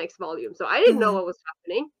get the next volume. So I didn't know what was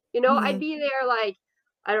happening. I'd be there like,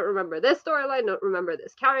 I don't remember this storyline, don't remember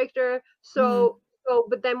this character. So...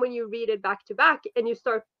 but then when you read it back to back and you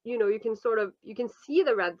start, you can see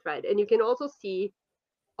the red thread and you can also see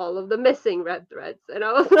all of the missing red threads. And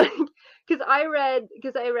I was like, because I read,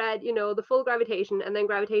 the full Gravitation and then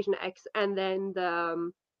Gravitation X and then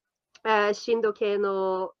the Shindoke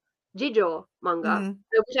no Jijo manga,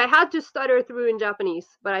 which I had to stutter through in Japanese,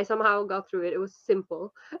 but I somehow got through it. It was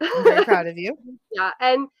simple. I'm very proud of you. Yeah,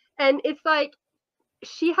 and it's like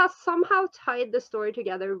she has somehow tied the story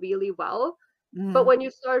together really well. But when you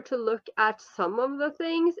start to look at some of the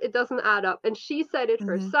things, it doesn't add up. And she said it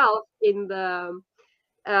herself in the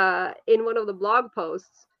in one of the blog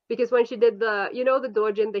posts, because when she did the the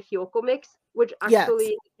Dojin, the Hyoko mix, which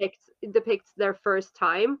actually depicts their first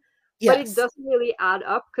time, but it doesn't really add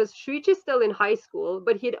up because Shuichi's still in high school,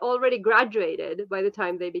 but he'd already graduated by the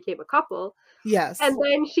time they became a couple. Yes. And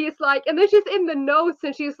then she's in the notes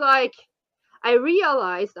and she's like, I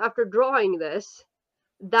realized after drawing this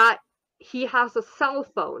that he has a cell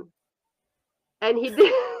phone, and he did.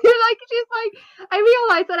 She's like, I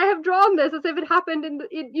realized that I have drawn this as if it happened in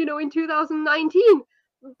 2019,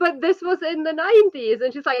 but this was in the 90s,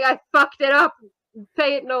 and she's like, I fucked it up.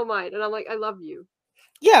 Pay it no mind. And I'm like, I love you.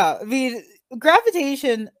 Yeah, I mean,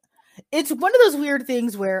 Gravitation. It's one of those weird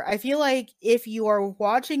things where I feel like if you are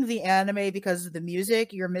watching the anime because of the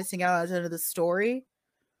music, you're missing out on the story.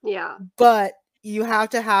 Yeah, but you have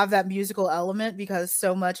to have that musical element because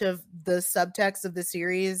so much of the subtext of the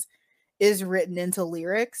series is written into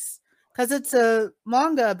lyrics, because it's a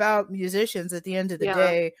manga about musicians at the end of the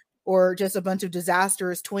day, or just a bunch of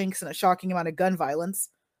disastrous twinks and a shocking amount of gun violence.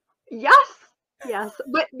 Yes.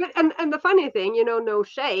 But and the funny thing, no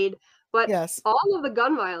shade, but all of the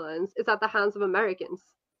gun violence is at the hands of Americans.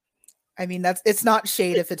 I mean, it's not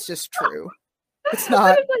shade if it's just true. It's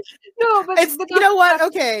not. But you know what?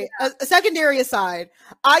 Okay, a secondary aside.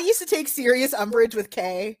 I used to take serious umbrage with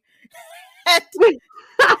K, and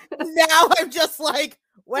now I'm just like,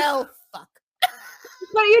 well, fuck.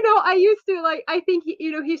 But I used to like. I think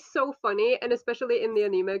he's so funny, and especially in the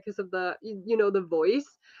anime because of the the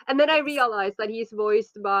voice. And then I realized that he's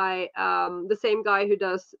voiced by the same guy who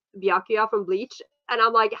does Byakuya from Bleach. And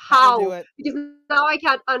I'm like, how? Because now I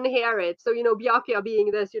can't unhear it. So, Byakuya being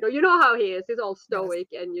this, you know how he is. He's all stoic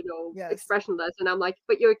and, expressionless. And I'm like,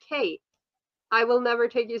 but you're Kate. I will never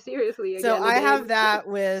take you seriously again. So I have that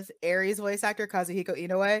with Aries voice actor Kazuhiko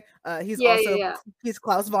Inoue. He's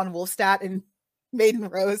Klaus von Wolfstadt in Maiden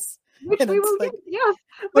Rose. Which we will get, yes.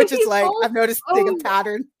 Which is like, I've noticed a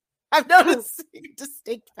pattern. I've noticed a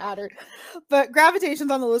distinct pattern. But Gravitation's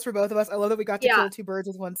on the list for both of us. I love that we got to kill two birds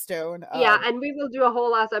with one stone. And we will do a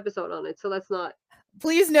whole ass episode on it, so let's not.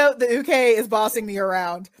 Please note that Uke is bossing me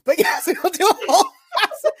around. But yes, we will do a whole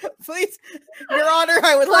ass Please, Your Honor,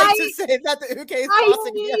 I would like to say that the Uke is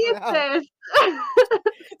tossing need this.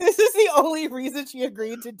 This is the only reason she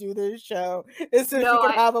agreed to do this show, is so she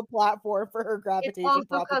could have a platform for her gravitation it's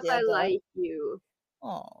also propaganda. because I like you.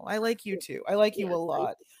 Oh, I like you too. I like you a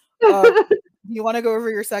lot. Do you want to go over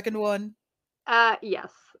your second one?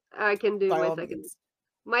 Yes, I can do my second. Means.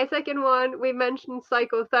 My second one, we mentioned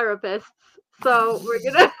psychotherapists, so we're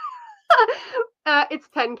gonna. It's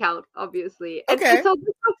 10 count, obviously. And so,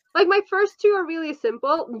 like, my first two are really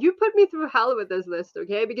simple. You put me through hell with this list,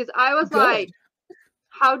 okay? Because I was like,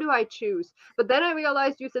 how do I choose? But then I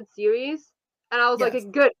realized you said series, and I was like,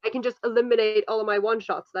 good, I can just eliminate all of my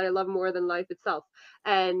one-shots that I love more than life itself.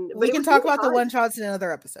 And we can talk about the one-shots in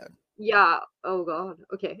another episode. Yeah. Oh, God.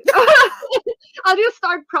 Okay. I'll just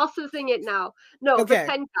start processing it now. No, but 10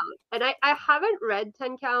 count. And I haven't read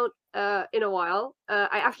 10 count in a while. I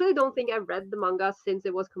actually don't think I've read the manga since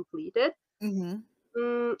it was completed.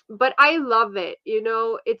 But I love it. You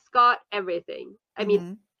know, it's got everything. I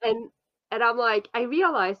mean, and I'm like, I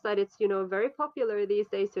realized that it's, you know, very popular these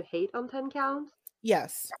days to hate on 10 count.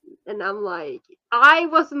 Yes. And I'm like, I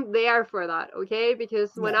wasn't there for that, okay?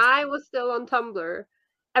 Because when I was still on Tumblr,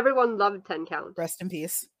 everyone loved 10 count. Rest in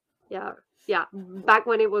peace. Yeah. Yeah. Back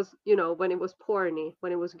when it was, you know, when it was porny,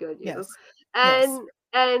 when it was good, you know.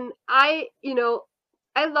 And I, you know,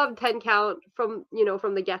 I love 10 count from, you know,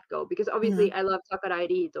 from the get-go, because obviously I love Takarairi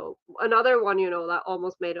Ito. Another one, you know, that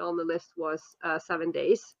almost made it on the list was 7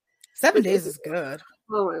 Days. 7 Days is good.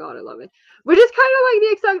 Oh my God, I love it. Which is kind of like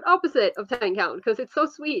the exact opposite of 10 count, because it's so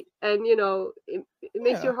sweet and, you know, it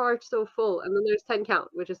makes your heart so full. And then there's 10 count,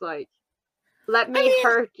 which is like, let me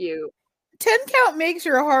hurt you. 10 count makes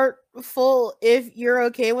your heart full if you're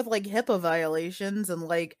okay with like HIPAA violations and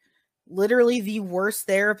like literally the worst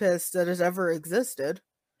therapist that has ever existed.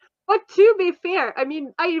 But to be fair, I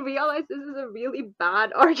mean, I realize this is a really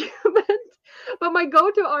bad argument, but my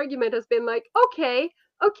go-to argument has been like, okay,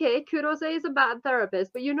 Kurose is a bad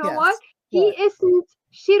therapist, but you know what? He isn't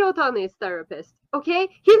Shirotani's therapist, okay?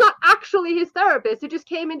 He's not actually his therapist. He just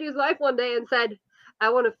came into his life one day and said, I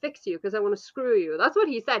want to fix you because I want to screw you. That's what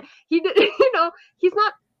he said. He did, you know, he's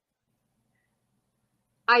not.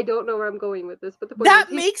 I don't know where I'm going with this, but the point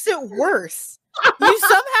that makes it worse. You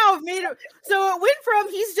somehow made it so it went from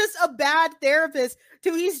he's just a bad therapist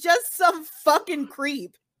to he's just some fucking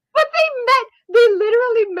creep. But they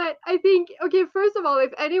literally met. I think, okay, first of all,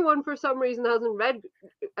 if anyone for some reason hasn't read,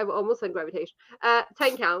 I've almost said Gravitation,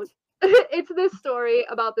 10 count. It's this story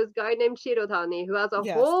about this guy named Shirotani who has a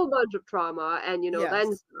whole bunch of trauma and, you know, then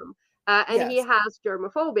some. And he has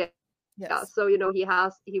germophobia. So, you know,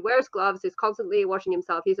 he wears gloves, he's constantly washing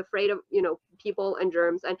himself, he's afraid of, you know, people and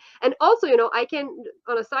germs. And also, you know, I can,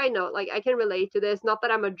 on a side note, like, I can relate to this, not that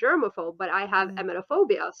I'm a germaphobe, but I have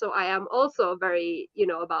emetophobia. So I am also very, you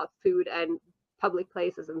know, about food and public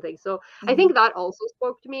places and things. So I think that also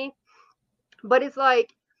spoke to me. But it's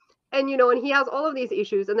like, and, you know, and he has all of these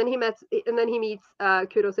issues, and then he meets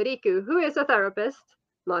Kurose Riku, who is a therapist,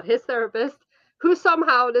 not his therapist, who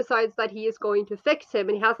somehow decides that he is going to fix him,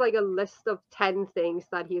 and he has like a list of 10 things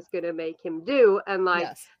that he's going to make him do, and like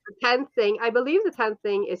the 10th thing, I believe the 10th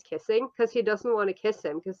thing is kissing, because he doesn't want to kiss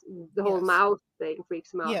him, because the whole mouth thing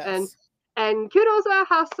freaks him out. And Kurose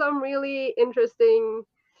has some really interesting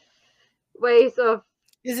ways of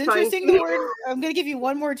Is interesting the word? I'm going to give you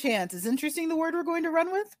one more chance. Is interesting the word we're going to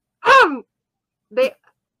run with?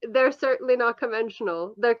 They're certainly not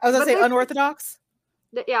conventional. I was going to say unorthodox?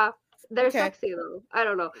 Yeah. They're sexy though. I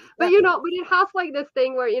don't know. But you know, but it has like this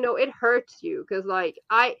thing where, you know, it hurts you. Because like,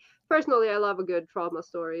 I love a good trauma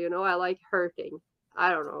story, you know. I like hurting.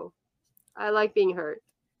 I don't know. I like being hurt.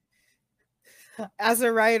 As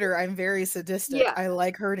a writer, I'm very sadistic. I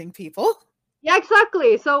like hurting people. Yeah,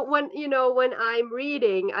 exactly. So when I'm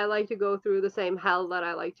reading, I like to go through the same hell that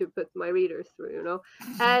I like to put my readers through, you know.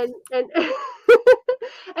 And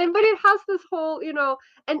but it has this whole, you know,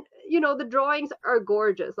 and you know, the drawings are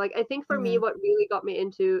gorgeous. Like, I think for me, what really got me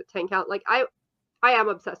into 10 count, like I am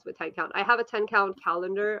obsessed with 10 count. I have a 10 count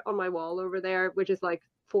calendar on my wall over there, which is like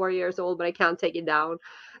 4 years old, but I can't take it down.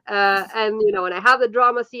 And you know, and I have the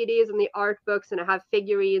drama CDs and the art books, and I have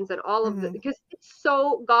figurines and all of it, because it's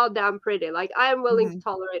so goddamn pretty. Like, I am willing to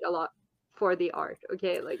tolerate a lot for the art.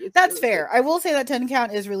 Okay, like, that's really fair. Good. I will say that 10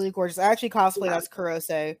 count is really gorgeous. I actually cosplayed as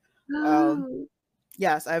Kurose.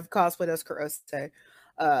 Yes, I've cosplayed as Kurose.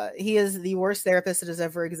 He is the worst therapist that has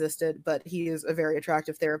ever existed, but he is a very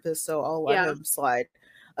attractive therapist, so I'll let him slide.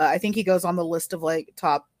 I think he goes on the list of like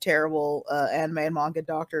top terrible anime and manga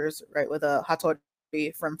doctors, right, with a Hattori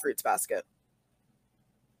from Fruits Basket.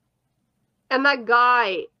 And that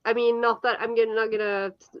guy, I mean, not that I'm not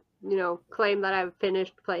gonna claim that I've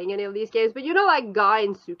finished playing any of these games, but like Guy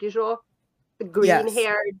in Tsukisho, the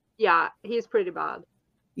green-haired, yeah, he's pretty bad.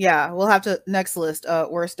 Yeah, we'll have to next list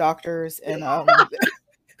worst doctors, and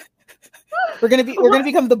we're gonna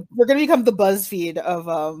become the BuzzFeed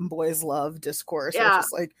of boys love discourse. Yeah. Which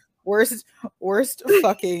is like worst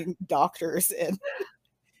fucking doctors in.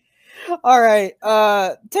 All right,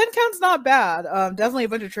 10 count's not bad. Definitely a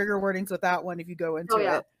bunch of trigger warnings with that one if you go into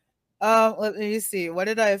it. Let me see. What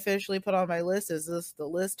did I officially put on my list? Is this the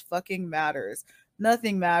list fucking matters?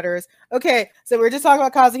 Nothing matters. Okay, so we're just talking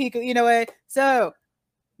about Kazuhiko Inoue. So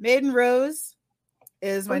Maiden Rose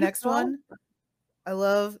is my next one. I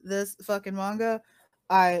love this fucking manga.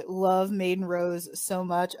 I love Maiden Rose so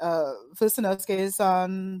much.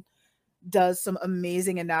 Fusanosuke-san does some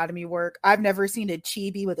amazing anatomy work. I've never seen a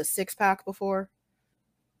chibi with a six-pack before.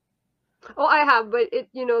 Oh, I have, but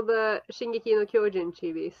the Shingeki no Kyojin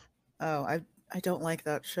chibis. Oh, I don't like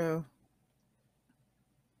that show.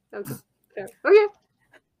 Okay. Fair. Okay.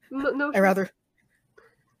 No. I rather...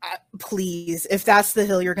 please, if that's the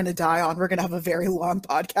hill you're going to die on, we're going to have a very long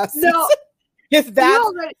podcast. No. if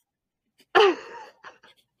that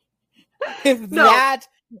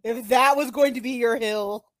was going to be your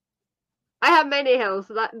hill. I have many hills.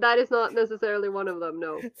 That is not necessarily one of them,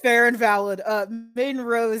 no. Fair and valid. Maiden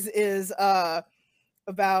Rose is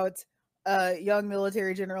about a young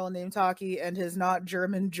military general named Taki and his not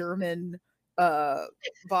German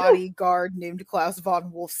bodyguard named Klaus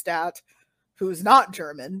von Wolfstadt, who's not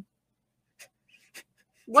German.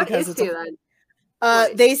 What is he then?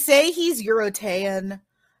 They say he's European,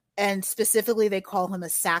 and specifically they call him a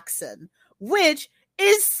Saxon, which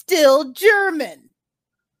is still German.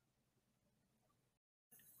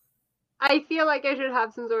 I feel like I should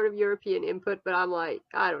have some sort of European input, but I'm like,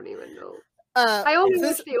 I don't even know. I only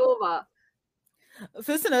watched the OVA.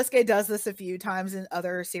 Fusanosuke does this a few times in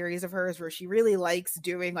other series of hers where she really likes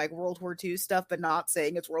doing like World War II stuff, but not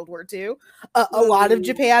saying it's World War II. A lot of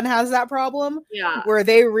Japan has that problem, where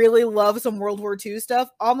they really love some World War II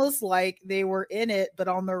stuff, almost like they were in it, but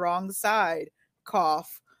on the wrong side.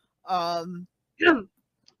 Cough. But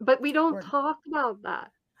we don't talk about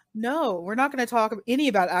that. No, we're not going to talk any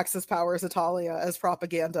about Axis Powers Italia as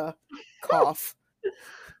propaganda. Cough.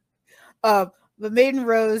 But Maiden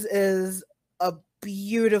Rose is a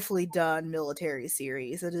beautifully done military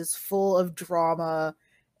series. It is full of drama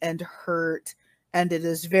and hurt, and it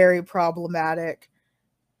is very problematic.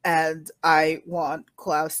 And I want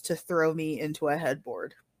Klaus to throw me into a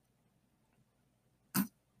headboard.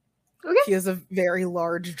 Okay. He is a very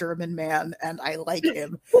large German man, and I like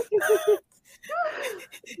him.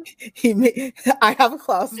 I have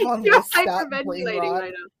Klaus von Wolfstadt brain rot.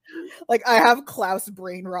 Right now. Like, I have Klaus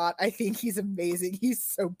brain rot. I think he's amazing. He's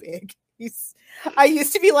so big. I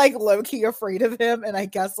used to be like low-key afraid of him, and I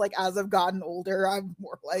guess like as I've gotten older, I'm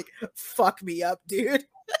more like, fuck me up, dude.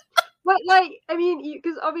 But like, I mean,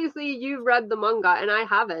 because obviously you've read the manga and I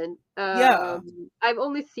haven't. I've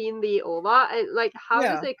only seen the OVA. And like, how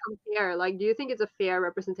does it compare? Like, do you think it's a fair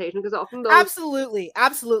representation? Because often those... Absolutely.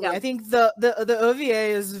 Yeah. I think the OVA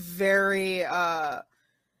is very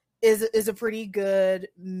is a pretty good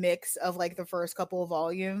mix of like the first couple of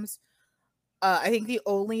volumes. I think the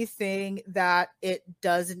only thing that it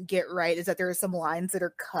doesn't get right is that there are some lines that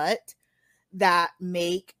are cut that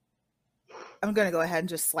make, I'm going to go ahead and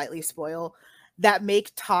just slightly spoil, that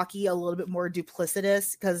make Taki a little bit more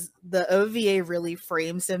duplicitous, because the OVA really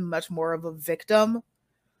frames him much more of a victim,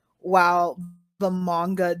 while the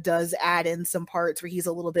manga does add in some parts where he's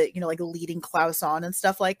a little bit, like leading Klaus on and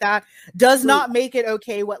stuff like that. Does not make it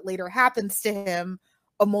okay what later happens to him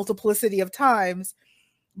a multiplicity of times,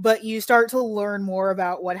 but you start to learn more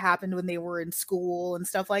about what happened when they were in school and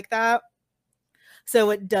stuff like that. So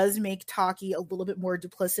it does make Taki a little bit more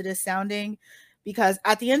duplicitous sounding, because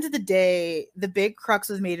at the end of the day, the big crux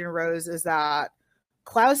with Maiden Rose is that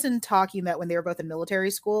Klaus and Taki met when they were both in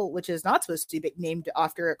military school, which is not supposed to be named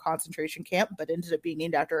after a concentration camp, but ended up being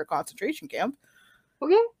named after a concentration camp.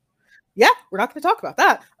 Okay. Yeah, we're not going to talk about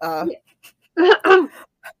that.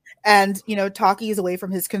 And, Taki is away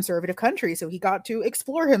from his conservative country, so he got to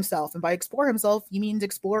explore himself. And by explore himself, he means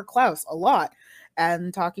explore Klaus a lot.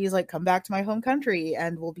 And Taki's like, come back to my home country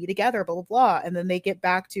and we'll be together, blah, blah, blah. And then they get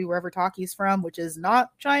back to wherever Taki's from, which is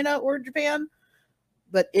not China or Japan,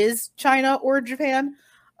 but is China or Japan.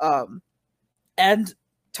 And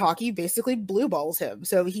Taki basically blue balls him.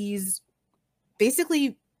 So he's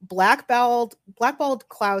basically blackballed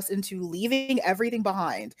Klaus into leaving everything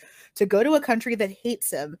behind to go to a country that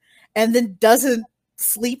hates him and then doesn't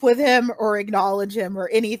sleep with him or acknowledge him or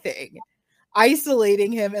anything,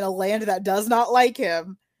 isolating him in a land that does not like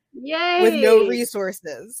him. Yay! With no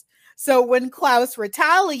resources. So when Klaus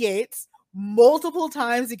retaliates multiple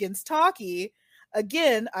times against Taki,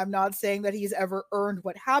 again, I'm not saying that he's ever earned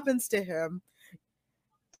what happens to him.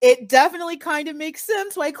 It definitely kind of makes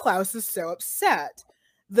sense why Klaus is so upset.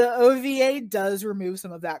 The OVA does remove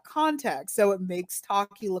some of that context, so it makes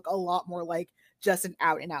Taki look a lot more like just an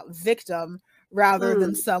out and out victim rather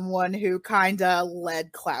than someone who kind of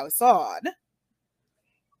led Klaus on.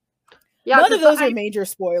 Yeah, none of those are major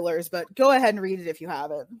spoilers, but go ahead and read it if you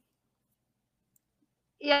haven't.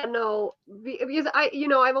 Yeah, no, because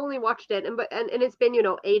I've only watched it, and it's been,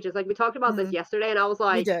 ages. Like, we talked about this yesterday, and I was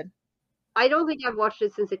like, we did. I don't think I've watched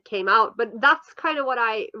it since it came out, but that's kind of what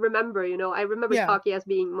I remember. I remember Taki as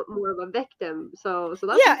being more of a victim. So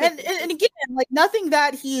that's and again, like, nothing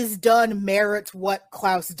that he's done merits what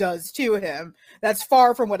Klaus does to him. That's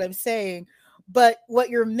far from what I'm saying. But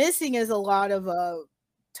what you're missing is a lot of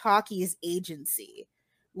Taki's agency,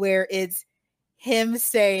 where it's him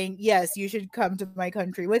saying, yes, you should come to my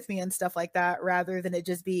country with me and stuff like that, rather than it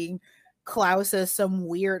just being Klaus as some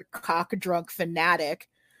weird cock-drunk fanatic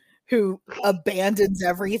who abandons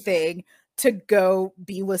everything to go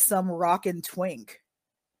be with some rockin' twink.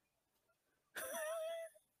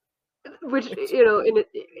 Which, isn't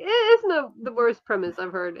the worst premise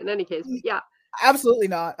I've heard in any case. But yeah. Absolutely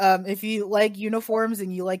not. If you like uniforms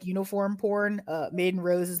and you like uniform porn, Maiden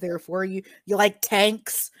Rose is there for you. You like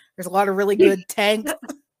tanks. There's a lot of really good tanks.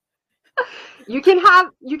 You can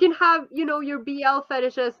have, your BL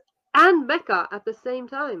fetishes and mecha at the same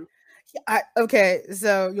time. Okay,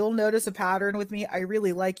 so you'll notice a pattern with me. I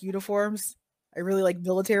really like uniforms. I really like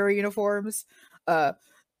military uniforms.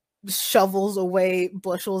 Shovels away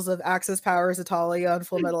bushels of Axis Powers, Italia, and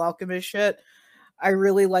Full Metal Alchemist shit. I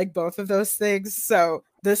really like both of those things. So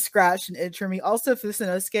this scratched an itch for me. Also,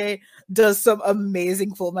 Fusanosuke does some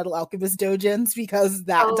amazing Full Metal Alchemist doujins, because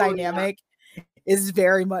that dynamic is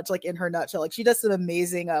very much like in her nutshell. Like, she does some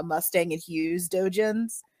amazing Mustang and Hughes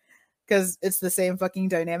doujins, because it's the same fucking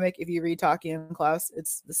dynamic. If you read Taki and Klaus,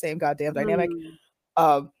 it's the same goddamn dynamic.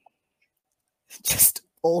 Just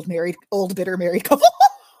old bitter married couple.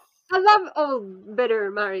 I love old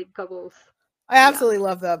bitter married couples. I absolutely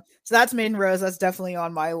love them. So that's Maiden Rose. That's definitely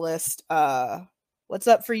on my list. What's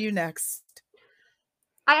up for you next?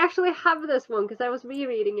 I actually have this one because I was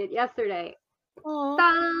rereading it yesterday. Little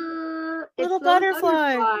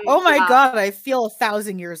butterfly. Oh my god, I feel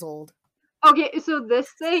 1,000 years old. Okay, so this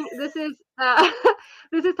is this is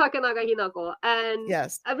Takenaga Hinako, and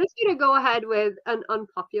yes, I'm just gonna go ahead with an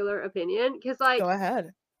unpopular opinion, because, like, go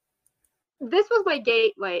ahead. This was my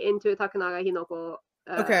gateway into Takenaga Hinako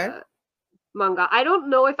manga. I don't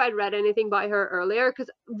know if I'd read anything by her earlier, because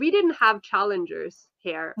we didn't have challengers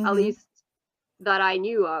here, at least that I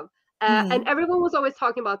knew of, and everyone was always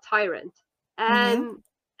talking about Tyrant, and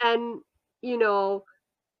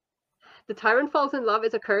the tyrant falls in love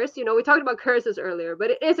is a curse. We talked about curses earlier,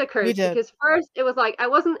 but it is a curse, because first it was like I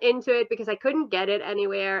wasn't into it because I couldn't get it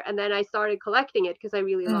anywhere, and then I started collecting it because I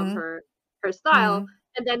really love her style.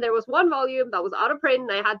 And then there was one volume that was out of print,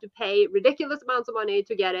 and I had to pay ridiculous amounts of money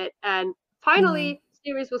to get it. And finally, the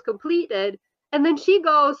series was completed, and then she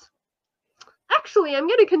goes, "Actually, I'm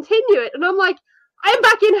going to continue it," and I'm like, "I'm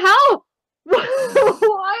back in hell.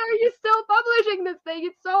 Why are you still publishing this thing?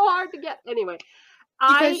 It's so hard to get." Anyway.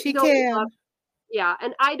 Because she can.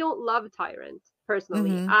 And I don't love Tyrant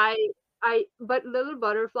personally. But Little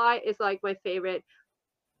Butterfly is like my favorite.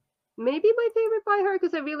 Maybe my favorite by her,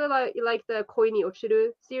 because I really like the Koi ni Ochiru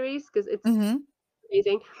series, because it's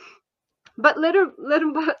amazing. But little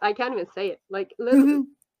I can't even say it. Like little,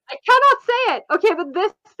 I cannot say it. Okay, but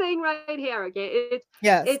this thing right here. Okay,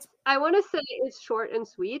 it's I want to say it's short and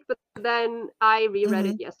sweet, but then I reread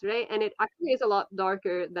it yesterday, and it actually is a lot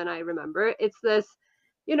darker than I remember. It's this.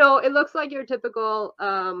 It looks like your typical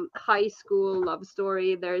high school love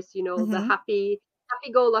story. There's, the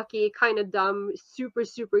happy-go-lucky, kind of dumb, super,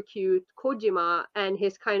 super cute Kojima and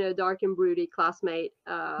his kind of dark and broody classmate,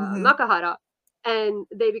 Nakahara. And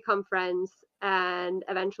they become friends and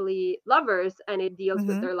eventually lovers, and it deals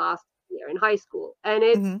with their last year in high school. And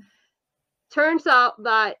it turns out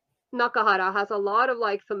that Nakahara has a lot of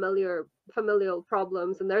like familial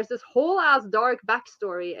problems, and there's this whole ass dark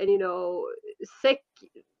backstory, and sick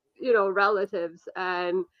relatives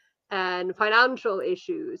and financial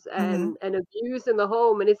issues and abuse in the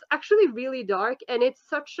home, and it's actually really dark, and it's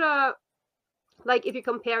such a, like, if you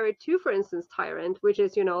compare it to, for instance, Tyrant, which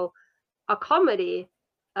is a comedy,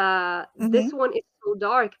 this one is so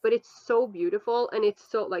dark, but it's so beautiful, and it's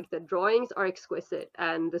so, like, the drawings are exquisite,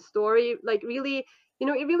 and the story, like, really,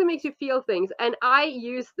 it really makes you feel things. And I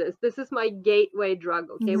use this is my gateway drug.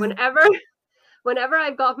 Okay, whenever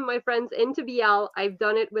I've gotten my friends into BL, I've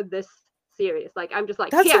done it with this series. Like, I'm just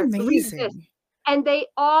like, That's here, read this. amazing. And they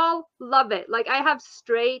all love it. Like, I have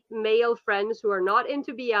straight male friends who are not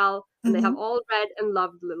into BL, and they have all read and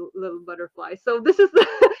loved Little Butterfly. So this is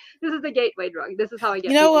the gateway drug. This is how I get.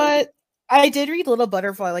 You know what? I did read Little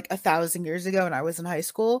Butterfly like 1,000 years ago when I was in high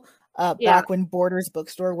school. Back when Borders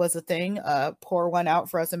Bookstore was a thing. Pour one out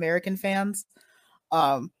for us American fans.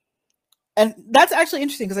 And that's actually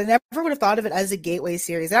interesting because I never would have thought of it as a gateway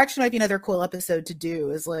series. It actually might be another cool episode to do,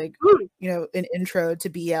 is like, you know, an intro to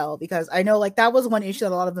BL, because I know like that was one issue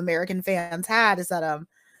that a lot of American fans had, is that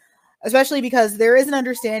especially because there is an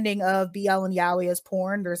understanding of BL and yaoi as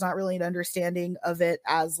porn. There's not really an understanding of it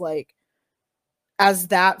as like as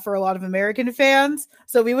that for a lot of American fans.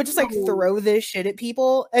 So we would just like throw this shit at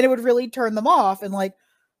people and it would really turn them off, and like,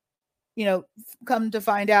 you know, come to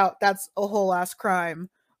find out that's a whole ass crime.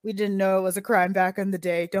 We didn't know it was a crime back in the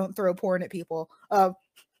day. Don't throw porn at people. But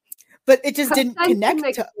it just didn't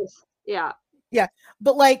connect to us. Yeah. Yeah.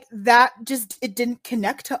 But like that just, it didn't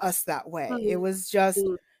connect to us that way. It was just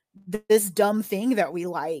this dumb thing that we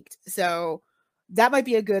liked. So that might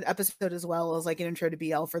be a good episode as well, as like an intro to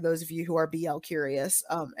BL for those of you who are BL curious.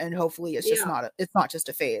 And hopefully it's just it's not just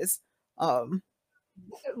a phase.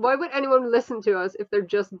 Why would anyone listen to us if they're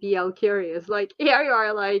just BL curious? Like, here you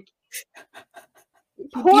are, like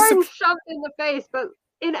porn shoved in the face, but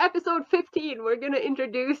in episode 15 we're gonna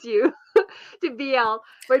introduce you to BL.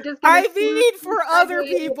 We're just gonna for other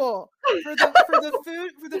people, for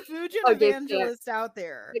the Fujin evangelists out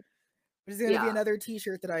there. There's gonna be another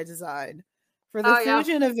t-shirt that I designed for the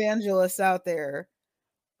Fujin evangelists out there.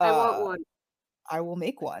 I want one. I will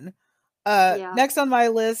make one. Next on my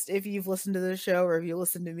list, if you've listened to this show or if you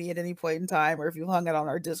listened to me at any point in time, or if you hung out on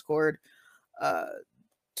our Discord,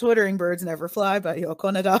 Twittering Birds Never Fly by Yoko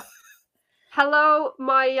Noda. Hello,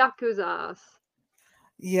 my Yakuzas.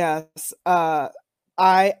 Yes.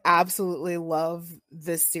 I absolutely love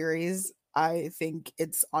this series. I think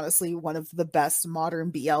it's honestly one of the best modern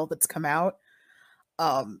BL that's come out.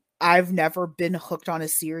 I've never been hooked on a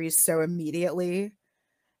series so immediately.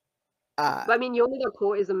 I mean,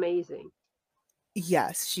 Yoko is amazing.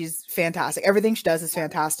 Yes, she's fantastic. Everything she does is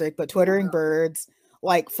fantastic, but Twittering Birds,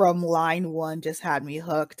 like from line one, just had me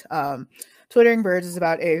hooked. Twittering Birds is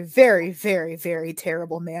about a very, very, very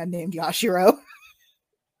terrible man named Yashiro.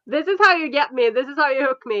 This is how you get me. This is how you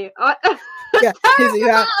hook me. Yeah,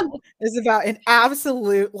 it's about an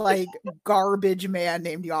absolute like garbage man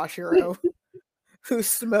named Yashiro who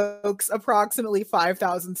smokes approximately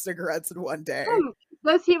 5,000 cigarettes in one day.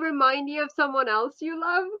 Does he remind you of someone else you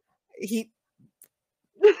love?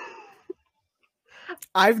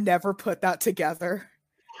 I've never put that together,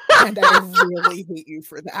 and I really hate you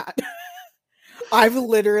for that. I've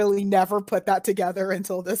literally never put that together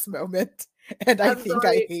until this moment, and I think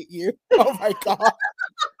I hate you. Oh my god.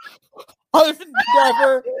 I've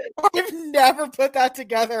never put that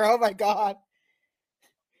together. Oh my god.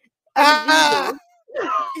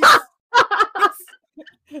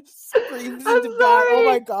 Screams into that. Oh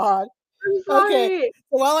my god. I'm sorry. Okay,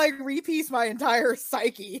 so while I repiece my entire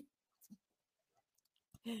psyche.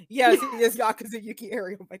 Yes, he is Yakuza Yuki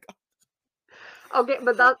Eri. Oh my god. Okay,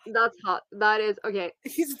 but that's hot. That is okay.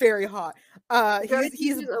 He's very hot.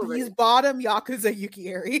 He's bottom Yakuza Yuki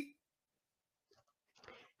Eri.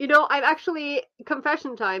 You know, I've actually,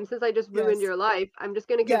 confession time, since I just ruined your life, I'm just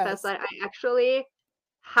gonna confess that I actually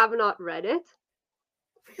have not read it.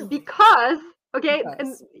 Really? Because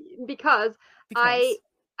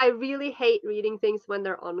I really hate reading things when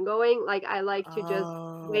they're ongoing. Like, I like to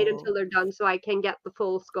just wait until they're done so I can get the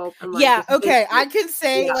full scope. And like, I can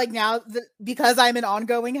say like now because I'm in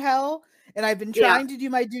ongoing hell and I've been trying to do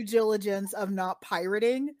my due diligence of not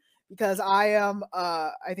pirating, because I am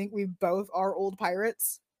I think we both are old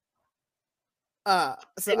pirates. So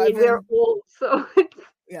we're old, so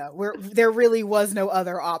there really was no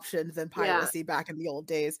other option than piracy back in the old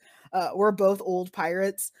days. We're both old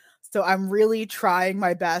pirates, so I'm really trying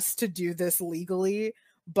my best to do this legally.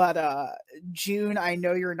 But June, I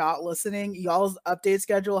know you're not listening. Y'all's update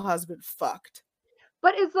schedule has been fucked.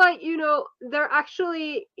 But it's like, you know, they're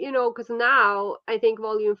actually, you know, because now I think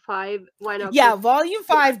volume 5 went up. Yeah, volume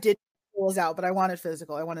 5 did close out, but I wanted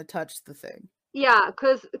physical. I want to touch the thing. Yeah,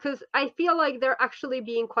 because I feel like they're actually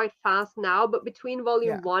being quite fast now, but between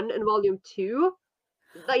volume 1 and volume 2,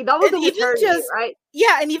 like that was an eternity, right?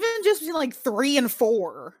 Yeah, and even just between like 3 and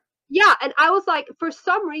 4. Yeah, and I was like, for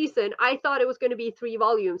some reason, I thought it was going to be 3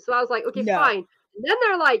 volumes, so I was like, okay, fine. And then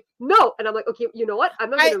they're like, no, and I'm like, okay, you know what? I'm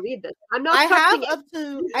not going to read this. I'm not.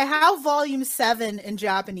 I have volume 7 in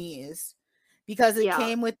Japanese because it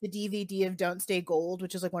came with the DVD of Don't Stay Gold,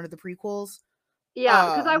 which is like one of the prequels.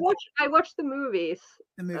 Yeah, because I watched the movies.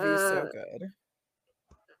 The movie's so good.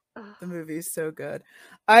 Uh, The movie's so good.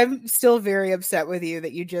 I'm still very upset with you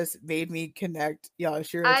that you just made me connect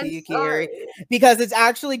Yashiro to I'm Yukieri, sorry. because it's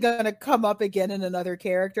actually going to come up again in another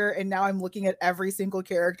character, and now I'm looking at every single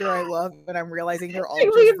character I love, and I'm realizing they're all You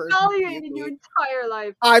just versions of evaluated your Yuki. entire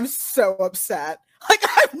life. I'm so upset. Like,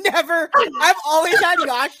 I've always had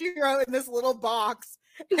Yashiro in this little box,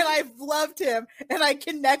 and I've loved him, and I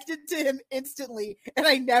connected to him instantly, and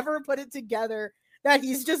I never put it together that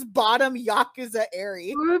he's just bottom Yakuza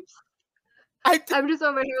Eri. Oops. I'm just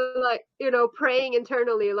over here, like, praying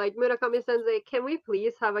internally, like, Murakami Sensei, can we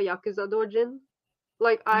please have a Yakuza Dojin?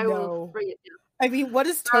 Like, I will bring it down. I mean, what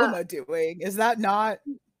is Toma doing? Is that not...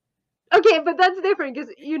 Okay, but that's different,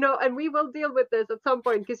 because, and we will deal with this at some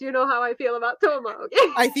point, because you know how I feel about Toma,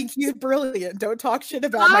 okay? I think he's brilliant. Don't talk shit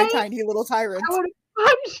about my tiny little tyrant. I want to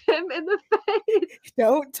punch him in the face.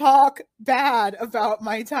 Don't talk bad about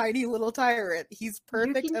my tiny little tyrant. He's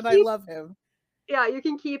perfect, and I love him. Yeah, you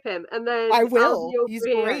can keep him, and then I will. He's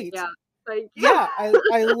great. Yeah, like, yeah,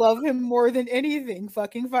 I love him more than anything.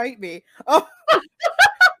 Fucking fight me. Oh.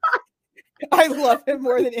 I love him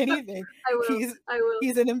more than anything. I will.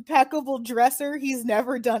 He's an impeccable dresser. He's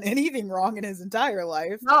never done anything wrong in his entire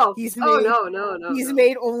life. No. He's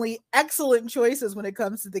made only excellent choices when it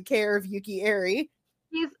comes to the care of Yukieri.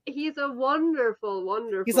 He's a wonderful.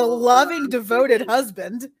 He's a loving, devoted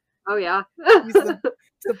husband. Oh yeah. He's the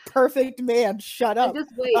perfect man. Shut up. And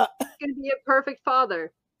just wait. He's gonna be a perfect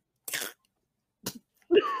father.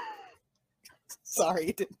 Sorry,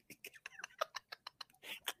 it didn't.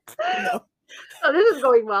 No. Oh, this is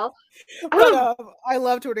going well. But I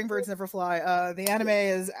love To Wedding Birds Never Fly. The anime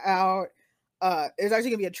is out. There's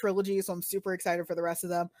actually gonna be a trilogy, so I'm super excited for the rest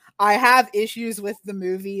of them. I have issues with the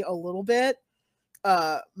movie a little bit.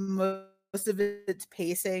 Most of it's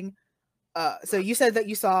pacing. So you said that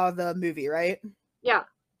you saw the movie, right? Yeah.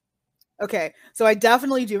 Okay, so I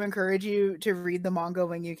definitely do encourage you to read the manga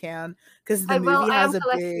when you can, because the movie has a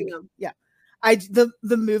big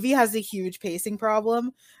the movie has a huge pacing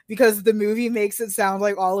problem, because the movie makes it sound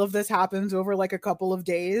like all of this happens over like a couple of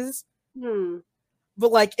days.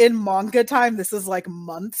 But like in manga time, this is like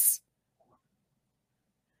months.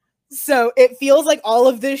 So it feels like all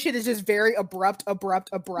of this shit is just very abrupt.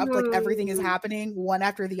 Like everything is happening one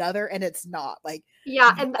after the other, and it's not. Like,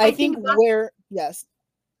 yeah, and I think yes.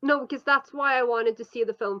 No, because that's why I wanted to see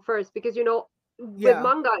the film first, because with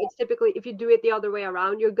manga, it's typically, if you do it the other way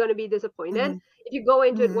around, you're going to be disappointed. If you go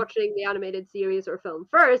into it watching the animated series or film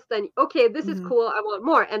first, then okay, this is cool, I want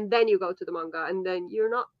more, and then you go to the manga, and then you're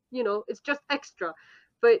not, it's just extra.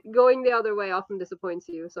 But going the other way often disappoints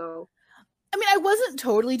you. So I mean, I wasn't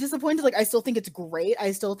totally disappointed. Like, I still think it's great.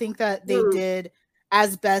 I still think that they did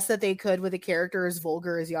as best that they could with a character as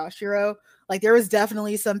vulgar as Yashiro. Like, there was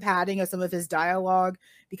definitely some padding of some of his dialogue,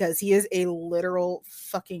 because he is a literal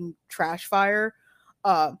fucking trash fire.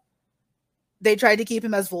 They tried to keep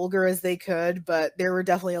him as vulgar as they could, but there were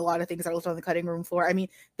definitely a lot of things that left on the cutting room floor. I mean,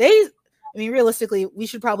 realistically, we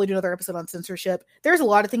should probably do another episode on censorship. There's a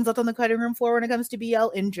lot of things left on the cutting room floor when it comes to BL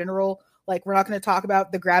in general. Like, we're not going to talk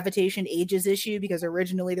about the gravitation ages issue, because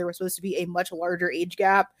originally there was supposed to be a much larger age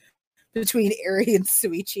gap between Eri and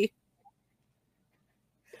Suichi.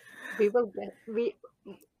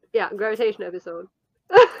 gravitation episode.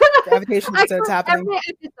 Gravitation episode's happening. Every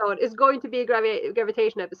episode is going to be a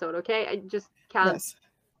gravitation episode, okay? I just can't. Yes.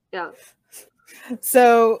 Yeah.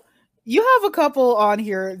 So you have a couple on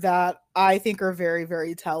here that I think are very,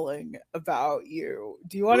 very telling about you.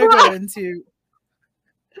 Do you want to go into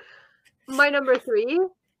my number 3?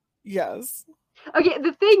 Yes. Okay,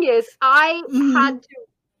 the thing is, I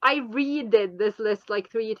redid this list like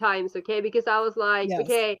 3 times, okay? Because I was like,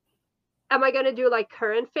 okay, am I going to do like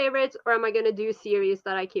current favorites, or am I going to do series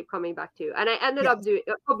that I keep coming back to? And I ended up doing,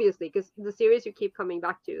 obviously, because the series you keep coming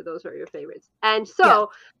back to, those are your favorites. And so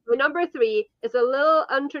the number 3 is a little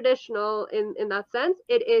untraditional in that sense.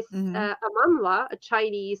 It is a manhwa, a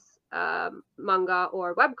Chinese manga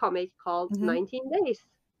or webcomic called 19 Days.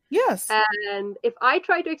 Yes. And if I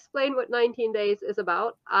try to explain what 19 Days is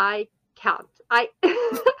about, I can't. I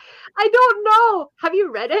don't know. Have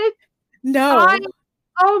you read it? No.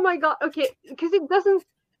 Oh my god. Okay, because it doesn't.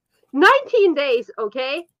 19 days.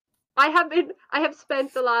 Okay, I have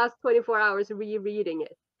spent the last 24 hours rereading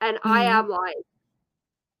it, and I am like,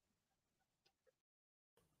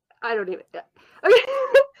 I don't even. Okay.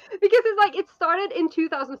 Because it's like, it started in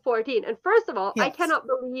 2014, and first of all, I cannot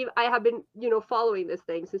believe I have been following this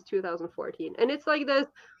thing since 2014, and it's like this.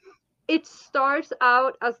 It starts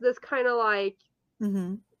out as this kind of like,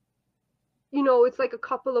 it's like a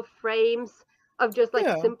couple of frames of just like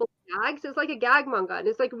Yeah. simple gags. It's like a gag manga, and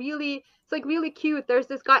it's like really cute. There's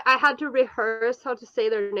this guy, I had to rehearse how to say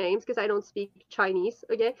their names because I don't speak Chinese,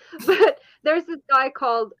 okay? But there's this guy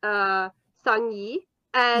called Sang Yi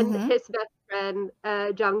and Mhm. his best friend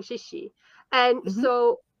Zhang Shishi. And Mhm.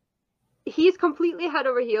 so he's completely head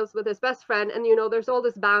over heels with his best friend, and there's all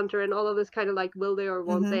this banter and all of this kind of like will they or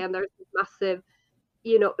won't they, Mhm. and there's this massive,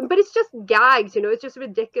 but it's just gags, it's just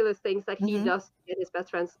ridiculous things that he Mhm. does to get his best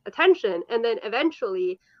friend's attention. And then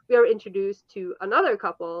eventually we are introduced to another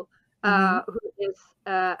couple, Mhm. who is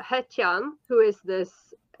He-chan, who is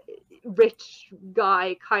this rich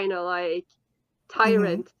guy, kind of like Mhm.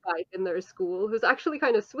 tyrant type in their school, who's actually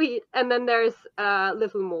kind of sweet. And then there's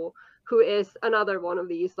Little Mo, who is another one of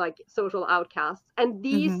these like social outcasts. And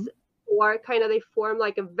these Mhm. four kind of, they form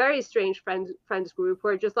like a very strange friends group who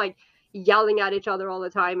are just like yelling at each other all the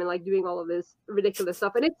time and like doing all of this ridiculous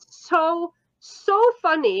stuff. And it's so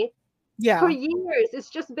funny. For Yeah. years it's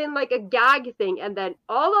just been like a gag thing, and then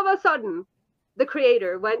all of a sudden the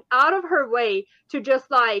creator went out of her way to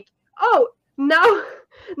just like, oh, now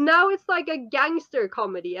now it's like a gangster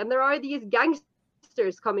comedy, and there are these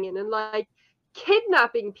gangsters coming in and like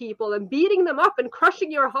kidnapping people and beating them up and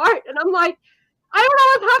crushing your heart. And I'm like, I don't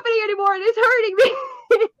know what's happening anymore, and it's hurting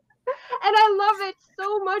me. And I love it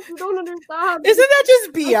so much. You don't understand. Isn't that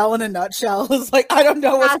just BL in a nutshell? It's like, I don't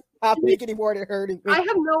know what's Yes, happening anymore and it hurting I me.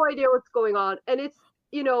 have no idea what's going on. And it's,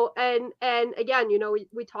 and again,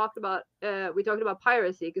 we talked about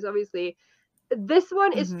piracy, because obviously this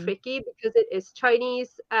one is Mhm. tricky because it is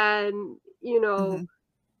Chinese, and Mhm.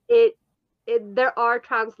 it there are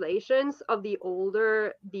translations of the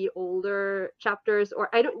older chapters, or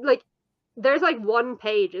I don't like, there's like one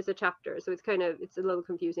page is a chapter, so it's a little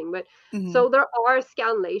confusing. But Mhm. so there are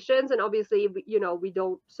scanlations, and obviously we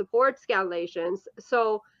don't support scanlations.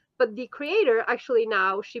 So but the creator actually,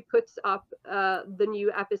 now she puts up the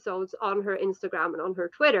new episodes on her Instagram and on her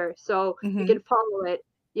Twitter, so you Mhm. can follow it.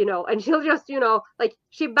 And she'll just, like,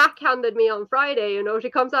 she backhanded me on Friday. She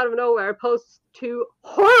comes out of nowhere, posts 2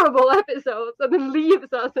 horrible episodes, and then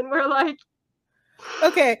leaves us, and we're like,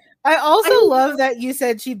 Okay, I also I love that you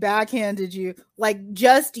said she backhanded you, like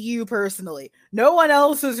just you personally. No one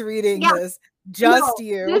else was reading yeah, this, just no,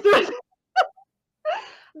 you.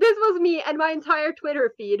 this was me and my entire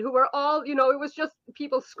Twitter feed, who were all, it was just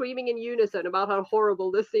people screaming in unison about how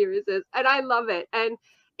horrible this series is, and I love it. And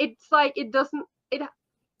it's like, it does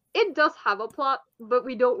have a plot, but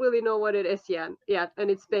we don't really know what it is yet, and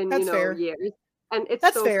it's been, That's fair. years, and it's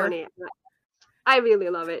That's so fair. funny. I really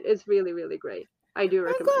love it. It's really, really great. I do I'm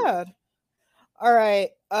recommend it. glad. All right.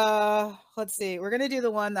 Let's see. We're gonna do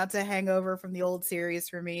the one that's a hangover from the old series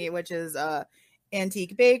for me, which is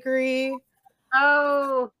Antique Bakery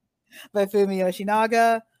Oh, by Fumi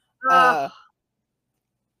Yoshinaga. uh,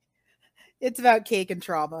 It's about cake and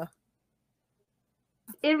trauma.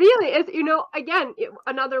 it really is. Again,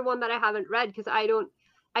 another one that I haven't read, because I don't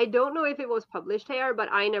know if it was published here, but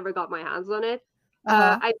I never got my hands on it.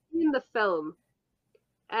 Uh-huh. I've seen the film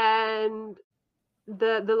and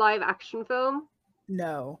the live action film,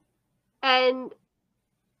 No. and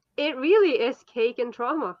it really is cake and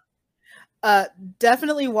trauma. Uh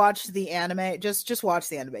Definitely watch the anime. Just watch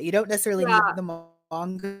the anime. You don't necessarily Yeah, need the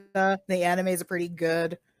manga. The anime is a pretty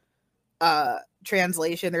good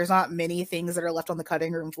translation. There's not many things that are left on the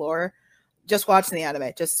cutting room floor. Just watch the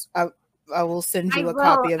anime. I will send I you a will.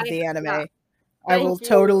 copy of the Yeah, anime. thank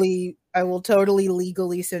you. I will totally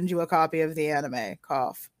legally send you a copy of the anime.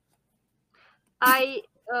 Cough.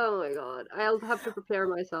 Oh my god, I'll have to prepare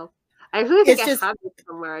myself. I actually think It's I just have it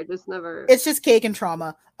somewhere. I just never. it's just cake and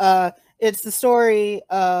trauma. It's the story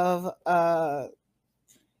of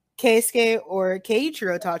Keisuke or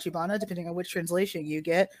Keiichiro Tachibana, depending on which translation you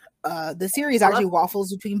get. The series actually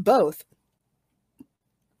waffles between both.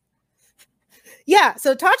 Yeah,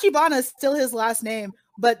 so Tachibana is still his last name,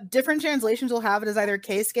 but different translations will have it as either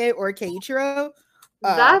Keisuke or Keiichiro.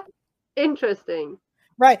 That's interesting.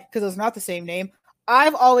 Right, because it's not the same name.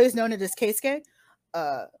 I've always known it as Keisuke,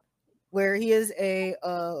 where he is a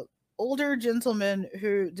older gentleman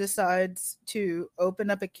who decides to open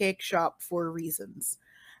up a cake shop for reasons.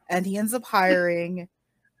 And he ends up hiring,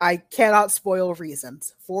 I cannot spoil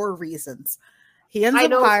reasons, for reasons. He ends I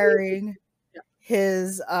up know. hiring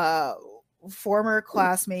his former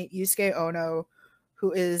classmate, Yusuke Ono,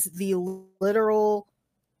 who is the literal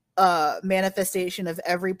manifestation of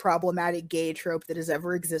every problematic gay trope that has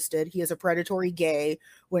ever existed. He is a predatory gay.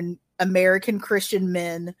 When American Christian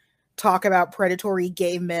men talk about predatory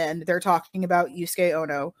gay men, they're talking about Yusuke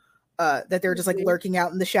Ono, that they're just like lurking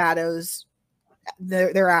out in the shadows.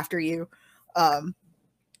 They're after you.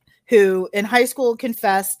 who in high school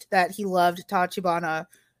confessed that he loved Tachibana,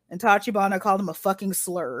 and Tachibana called him a fucking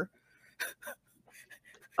slur.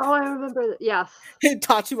 Oh, I remember that. Yes.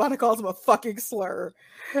 Tachibana calls him a fucking slur.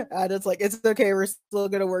 And it's like, it's okay, we're still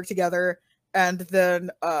gonna work together. And then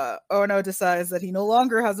Ono decides that he no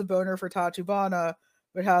longer has a boner for Tachibana,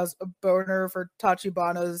 but has a boner for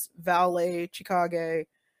Tachibana's valet, Chikage.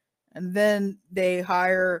 And then they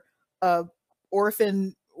hire a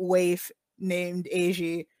orphan waif named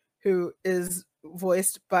Eiji, who is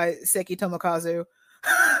voiced by Seki Tomokazu.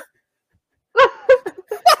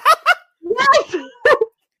 Yes!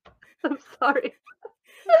 I'm sorry.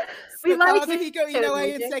 We like Kazuhiko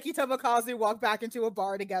Inoue and Seki Tomokazu walk back into a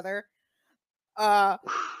bar together. So,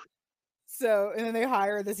 and then they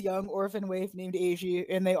hire this young orphan waif named Eiji,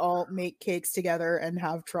 and they all make cakes together and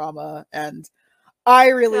have trauma. And I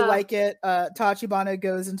really like it. Tachibana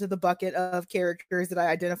goes into the bucket of characters that I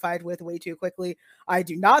identified with way too quickly. I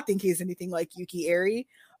do not think he's anything like Yuki Eri.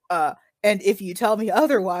 And if you tell me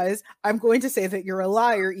otherwise, I'm going to say that you're a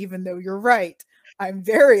liar, even though you're right. I'm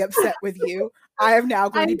very upset with you. I am now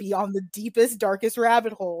going to be on the deepest, darkest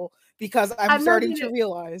rabbit hole because I'm starting to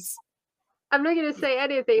realize. I'm not going to say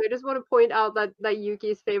anything. I just want to point out that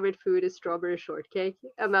Yuki's favorite food is strawberry shortcake.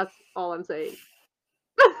 And that's all I'm saying.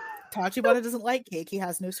 Tachibana doesn't like cake. He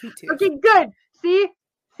has no sweet tooth. Okay, good. See?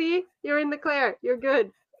 You're in the clear. You're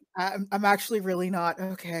good. I'm actually really not.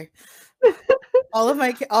 Okay. all of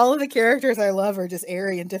the characters I love are just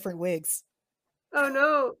Eri in different wigs. Oh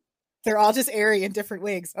no. They're all just Eri in different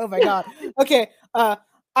wigs. Oh my god. Okay.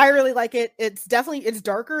 I really like it. It's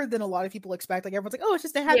darker than a lot of people expect. Like everyone's like, oh, it's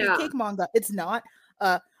just a happy cake manga. It's not.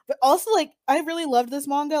 But also like I really loved this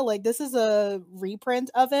manga. Like this is a reprint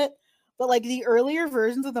of it. But like the earlier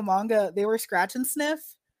versions of the manga, they were scratch and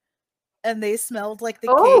sniff. And they smelled like the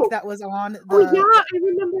cake that was on the I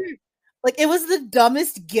remember. Like it was the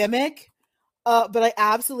dumbest gimmick. But I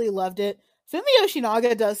absolutely loved it. Fumi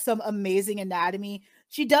Yoshinaga does some amazing anatomy.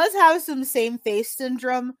 She does have some same face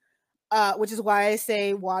syndrome, which is why I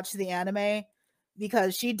say watch the anime,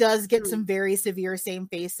 because she does get some very severe same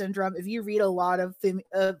face syndrome. If you read a lot of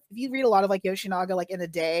like Yoshinaga like in a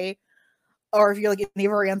day, or if you're like any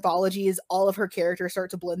of her anthologies, all of her characters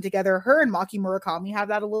start to blend together. Her and Maki Murakami have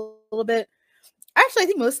that a little bit. Actually, I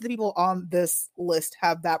think most of the people on this list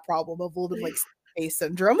have that problem of a little bit like face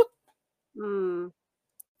syndrome.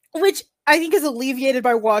 Which I think is alleviated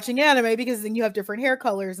by watching anime, because then you have different hair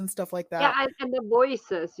colors and stuff like that. Yeah, and the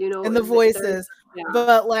voices, And the voices.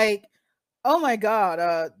 But like, oh my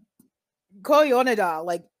god, Koi Yoneda,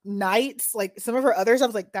 like Nights, like some of her other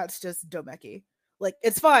stuff, like that's just Domeki. Like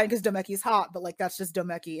it's fine because Domeki's hot, but like that's just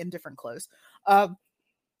Domeki in different clothes. But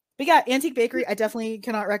yeah, Antique Bakery, I definitely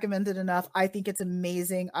cannot recommend it enough. I think it's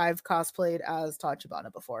amazing. I've cosplayed as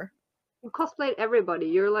Tachibana before. You cosplayed everybody.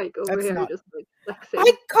 You're like over here just like flexing.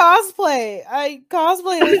 I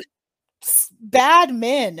cosplay like bad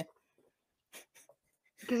men.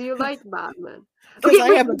 Because you like bad men. Because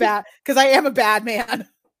I am a bad man.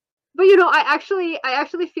 But you know, I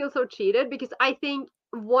actually feel so cheated, because I think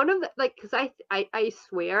one of the because I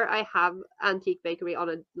swear I have Antique Bakery on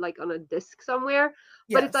a disc somewhere,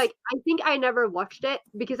 but it's like I think I never watched it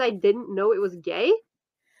because I didn't know it was gay.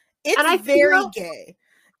 It's very gay.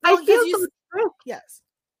 Well, I feel so tricked. Yes.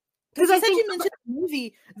 Because I think you mentioned the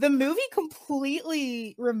movie. The movie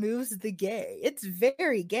completely removes the gay. It's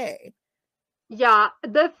very gay. Yeah,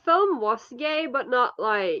 the film was gay, but not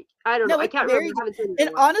like I don't know. I can't remember. And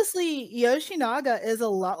honestly, Yoshinaga is a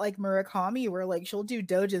lot like Murakami, where like she'll do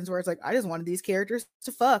doujins where it's like, I just wanted these characters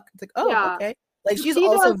to fuck. It's like, oh, okay. Like she's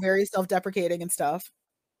also very self-deprecating and stuff.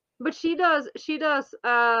 But she does.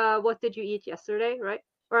 What did you eat yesterday? Right?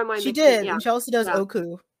 Or am I? She did, and she also does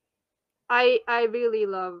Oku. I really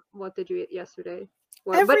love What Did You Eat Yesterday.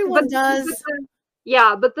 Well, Everyone does.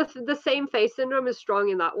 But the same face syndrome is strong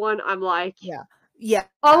in that one. I'm like, yeah.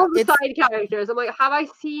 All of the side characters. I'm like, have I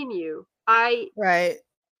seen you? Right.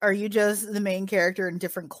 Are you just the main character in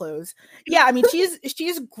different clothes? Yeah, I mean,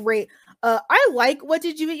 she's great. I like What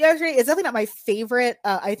Did You Eat Yesterday? It's definitely not my favorite.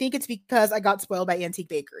 I think it's because I got spoiled by Antique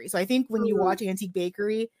Bakery. So I think when you watch Antique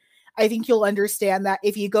Bakery, I think you'll understand that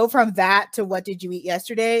if you go from that to What Did You Eat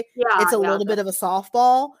Yesterday, it's a little bit of a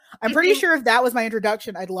softball. I'm pretty sure if that was my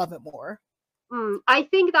introduction, I'd love it more. I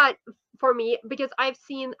think that for me, because I've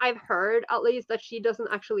heard at least that she doesn't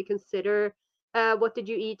actually consider What Did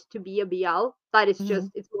You Eat to be a BL. That is just,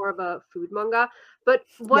 it's more of a food manga. But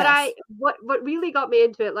what really got me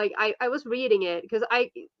into it, like I was reading it because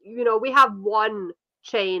we have one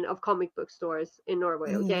chain of comic book stores in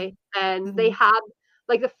Norway, okay? And they had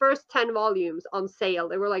like the first 10 volumes on sale.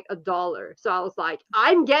 They were like $1. So I was like,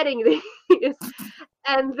 I'm getting these.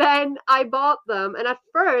 And then I bought them, and at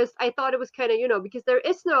first I thought it was kind of, because there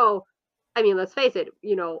is no, I mean, let's face it,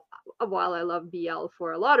 while I love BL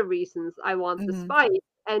for a lot of reasons, I want the Mhm. spice,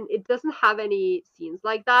 and it doesn't have any scenes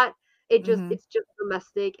like that. Mhm. It's just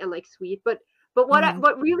domestic and like sweet. But Mhm.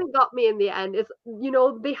 what really got me in the end is,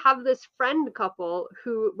 they have this friend couple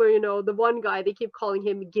where, the one guy, they keep calling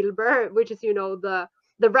him Gilbert, which is,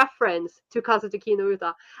 the reference to Kazutoki no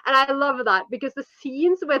Uta. And I love that because the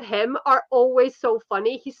scenes with him are always so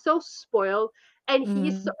funny. He's so spoiled, and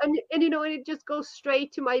he's so, Mhm. and it just goes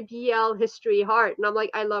straight to my BL history heart, and I'm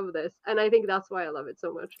like, I love this, and I think that's why I love it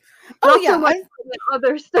so much. Oh Not so yeah, much for the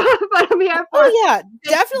other stuff, but I'm here for oh yeah,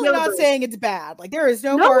 definitely not Gilbert. saying it's bad. Like there is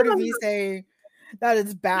no No, part no, of no, me no. saying that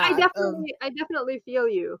it's bad. I definitely feel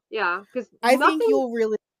you. Yeah, because I think nothing. you'll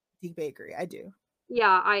really like Bakery. I do.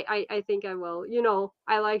 Yeah, I think I will.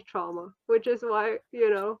 I like trauma, which is why,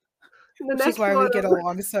 the Which is next why one. we get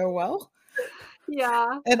along so well.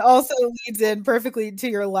 Yeah. And also leads in perfectly to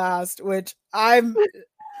your last, which I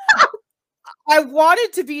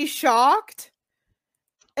wanted to be shocked,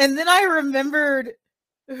 and then I remembered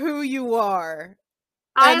who you are,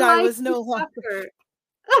 I and I like was to no longer suffer.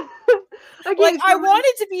 like Okay, I so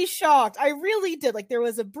wanted to be shocked. I really did. Like there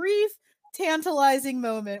was a brief tantalizing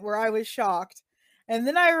moment where I was shocked, and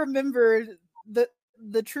then I remembered the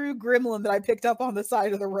the true gremlin that I picked up on the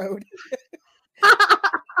side of the road.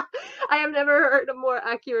 I have never heard a more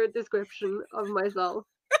accurate description of myself.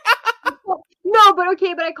 No, but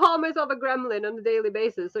okay, but I call myself a gremlin on a daily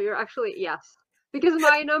basis, so you're actually, yes. Because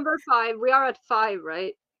my number 5, we are at 5,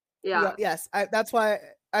 right? Yeah. Yes, that's why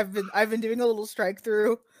I've been doing a little strike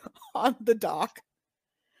through on the dock.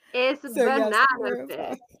 It's So yes, banana we're at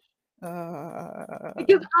fish. 5. Uh,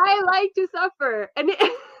 Because I like to suffer. And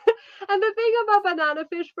and the thing about banana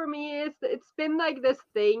fish for me is that it's been like this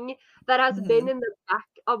thing that has been mhm, in the back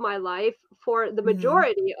of my life for the mhm,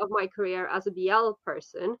 majority of my career as a BL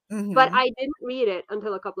person. But mhm, I didn't read it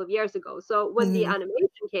until a couple of years ago. So when the mhm.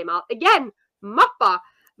 animation came out, again, Mappa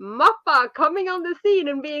coming on the scene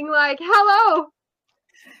and being like, "Hello,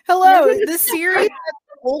 you're Hello, gonna this series suffer."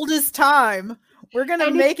 is old as time. We're gonna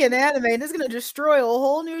And it's make an anime, and it's gonna destroy a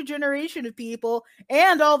whole new generation of people,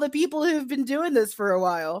 and all the people who've been doing this for a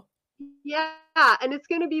while. Yeah, and it's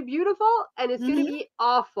gonna be beautiful and it's gonna Mhm. be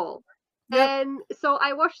awful. Yep. And so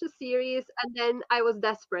I watched the series and then I was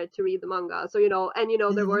desperate to read the manga. So, and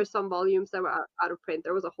there Mhm. were some volumes that were out of print.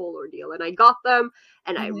 There was a whole ordeal. And I got them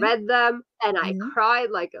and I Mhm. read them and I Mhm.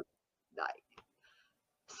 cried like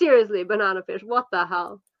seriously, banana fish, what the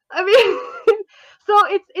hell? I mean, so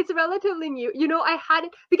it's relatively new. I had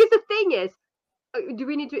it because the thing is, do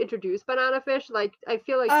we need to introduce banana fish? Like, I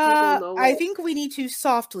feel like people know I what. think we need to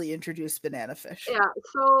softly introduce Banana Fish. Yeah,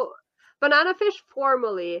 so banana fish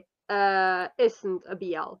formally isn't a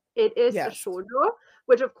BL. It is a Yes. shoujo,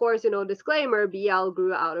 which of course, disclaimer, BL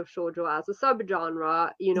grew out of shoujo as a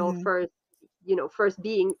subgenre, Mhm. first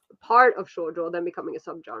being part of shoujo, then becoming a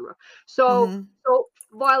subgenre. So Mhm. so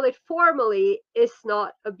while it formally is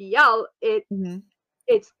not a BL, Mhm.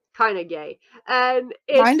 it's kind of gay. And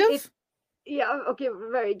it's Kind it's of? yeah, okay,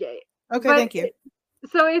 very gay. Okay, But thank you.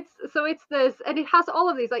 so it's this, and it has all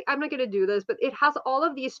of these, like, I'm not gonna do this, but it has all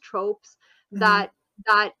of these tropes Mhm.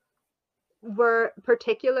 that were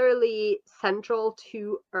particularly central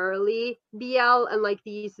to early BL, and like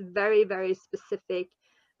these very, very specific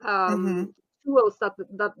Mhm. tools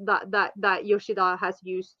that Yoshida has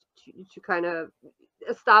used to kind of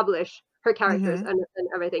establish her characters Mhm. and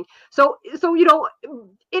everything. So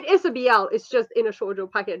it is a BL. It's just in a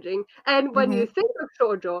shoujo packaging. And when you Mhm. think of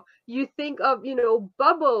shoujo, you think of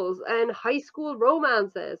bubbles and high school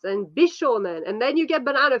romances and bishonen, and then you get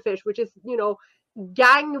banana fish, which is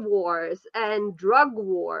gang wars and drug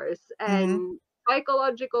wars Mhm. and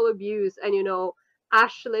psychological abuse, and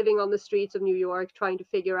Ash living on the streets of New York trying to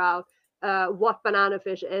figure out what banana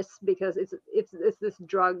fish is, because it's this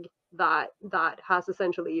drug that has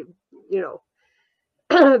essentially you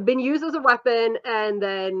been used as a weapon and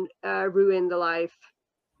then ruined the life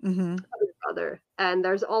Mhm. of his brother. And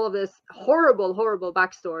there's all of this horrible, horrible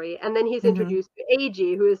backstory. And then he's Mhm. introduced to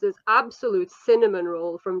Eiji, who is this absolute cinnamon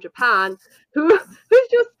roll from Japan, who's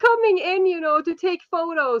just coming in, to take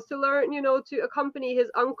photos, to learn, to accompany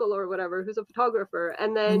his uncle or whatever, who's a photographer.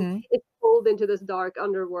 And then Mhm. it's pulled into this dark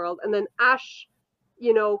underworld. And then Ash,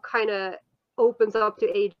 kind of opens up to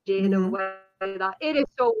Eiji in a Mhm. way that it is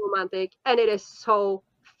so romantic and it is so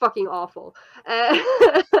fucking awful.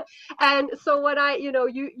 And so when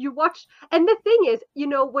you watch, and the thing is,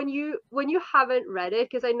 when you haven't read it,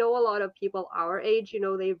 because I know a lot of people our age,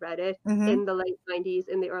 they read it Mhm. in the late 90s,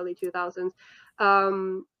 in the early 2000s.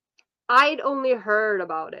 I'd only heard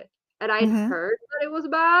about it, and I'd heard that it was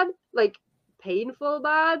bad, like painful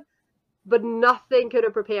bad, but nothing could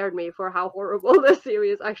have prepared me for how horrible the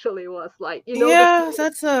series actually was. Like, you know, yeah,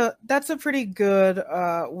 that's a pretty good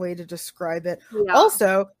way to describe it. yeah.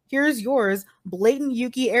 Also, here's yours, blatant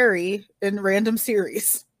Yuki Eri in random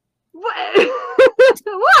series. What?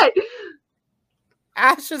 What?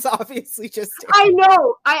 Ash is obviously just I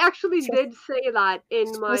know. I actually did say that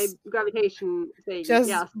in my gravitation thing. Just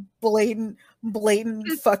yes. blatant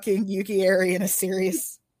fucking Yuki Eri in a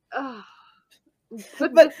series.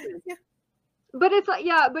 But it's like,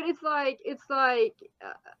 yeah, but it's like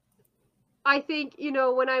I think, you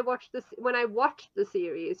know, when I watched the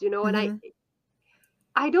series, you know, and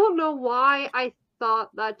I don't know why I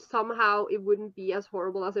thought that somehow it wouldn't be as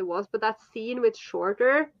horrible as it was, but that scene with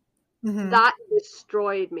Shorter, that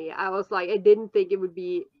destroyed me. I was like, I didn't think it would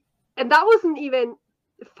be, and that wasn't even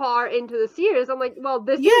far into the series. I'm like, well,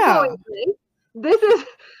 this is going in. This is.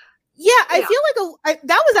 Yeah, I feel like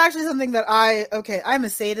that was actually something that I'm a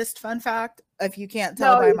sadist, fun fact, if you can't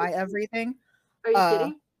tell by my everything. Are you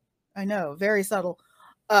kidding? I know, very subtle.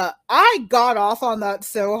 I got off on that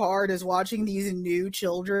so hard as watching these new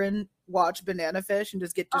children watch Banana Fish and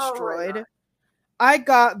just get destroyed. Oh, I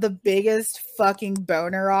got the biggest fucking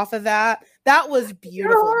boner off of that. That was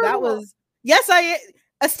beautiful. That was, yes, I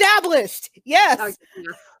established. Yes. Oh,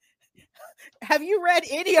 yeah. Have you read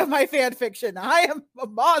any of my fan fiction? I am a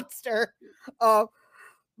monster.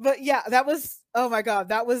 But yeah, that was, oh my God,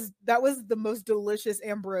 that was the most delicious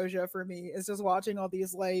ambrosia for me, is just watching all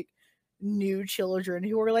these like new children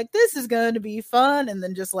who were like, this is going to be fun. And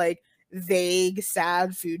then just like vague,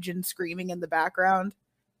 sad Fujin screaming in the background.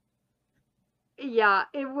 Yeah,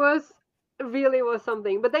 it really was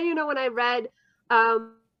something. But then, you know, when I read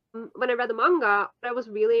the manga, I was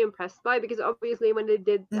really impressed by, because obviously when they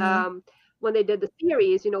did the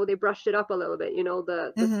series, you know, they brushed it up a little bit. You know,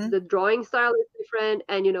 the drawing style is different,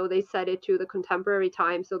 and, you know, they set it to the contemporary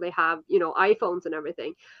time, so they have, you know, iPhones and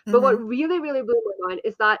everything. But what really, really blew my mind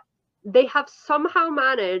is that they have somehow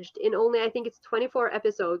managed, in only, I think it's 24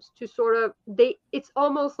 episodes, to sort of, it's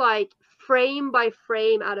almost like frame by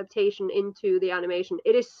frame adaptation into the animation.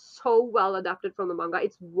 It is so well adapted from the manga.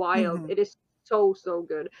 It's wild. It is so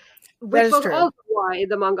good. Which was also why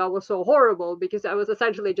the manga was so horrible, because I was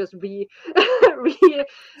essentially just reliving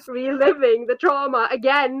the trauma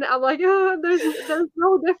again. I'm like, oh, there's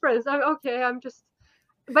no difference.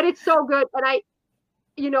 But it's so good. And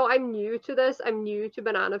you know, I'm new to this. I'm new to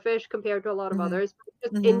Banana Fish compared to a lot of others.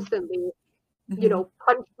 It just instantly, you know,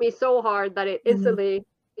 punched me so hard that it instantly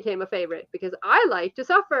became a favorite, because I like to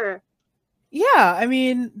suffer. Yeah, I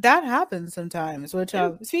mean, that happens sometimes, which,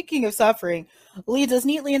 speaking of suffering, leads us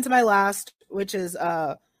neatly into my last, which is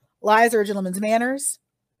Lies Are a Gentleman's Manners.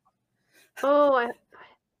 Oh, I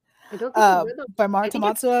don't think I read them. By Marta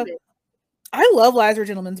Matsuo. I love Lies Are a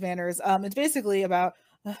Gentleman's Manners. It's basically about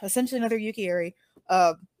essentially another Yuki Eri.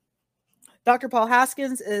 Dr. Paul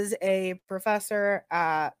Haskins is a professor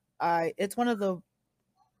at it's one of the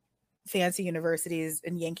fancy universities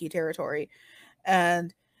in Yankee territory,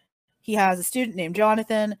 and he has a student named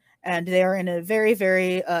Jonathan, and they're in a very,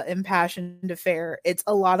 very impassioned affair. It's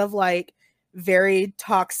a lot of like very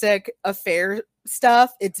toxic affair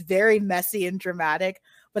stuff. It's very messy and dramatic,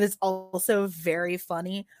 but it's also very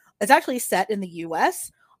funny. It's actually set in the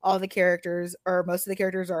US. All the characters, or most of the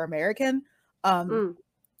characters, are American. So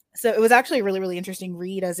it was actually a really, really interesting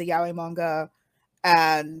read as a yaoi manga,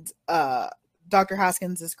 and Dr.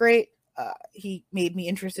 Haskins is great. He made me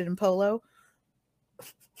interested in polo.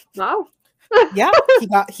 Wow. Yeah,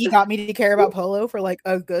 he got me to care about polo for like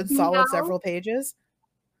a good solid several pages.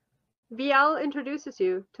 BL introduces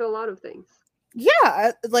you to a lot of things.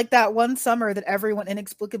 Yeah, like that one summer that everyone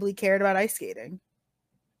inexplicably cared about ice skating.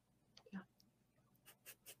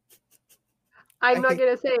 I'm not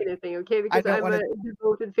going to say anything, okay? Because I'm a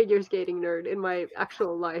devoted figure skating nerd in my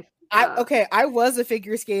actual life. I was a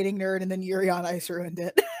figure skating nerd, and then Yuri on Ice ruined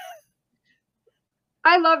it.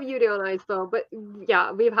 I love Yuri on Ice, though, but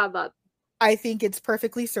yeah, we've had that. I think it's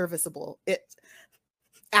perfectly serviceable. It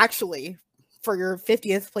actually, for your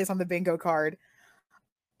 50th place on the bingo card,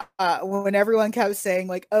 when everyone kept saying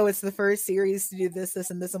like, "Oh, it's the first series to do this, this,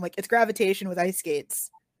 and this," I'm like, "It's Gravitation with ice skates."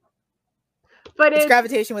 But it's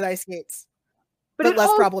Gravitation with ice skates, but less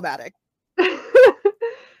problematic.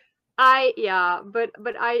 I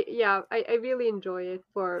really enjoy it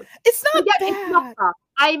for. It's not bad. It's Mappa.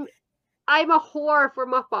 I'm a whore for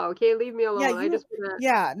Mappa. Okay, leave me alone.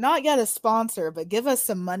 Not yet a sponsor, but give us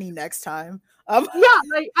some money next time. Yeah,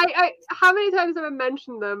 like I how many times have I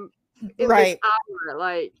mentioned them in this hour?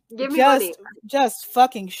 Like, give me money. Just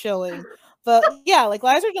fucking shilling. But yeah, like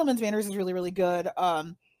Lies Are Gentleman's Manners is really, really good.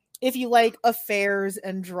 if you like affairs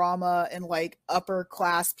and drama and like upper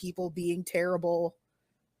class people being terrible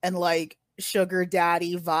and like sugar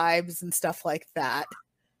daddy vibes and stuff like that.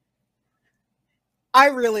 I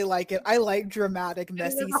really like it. I like dramatic,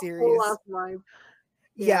 messy series.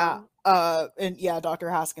 Yeah. And yeah, Dr.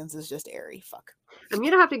 Haskins is just airy. Fuck. I'm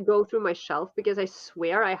gonna have to go through my shelf because I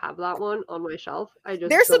swear I have that one on my shelf.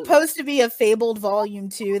 There's supposed to be a Fabled Volume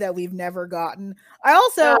 2 that we've never gotten. I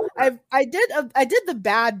also I did the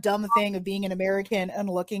bad dumb thing of being an American and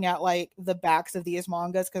looking at like the backs of these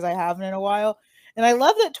mangas because I haven't in a while. And I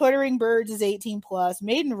love that Twittering Birds is 18 plus,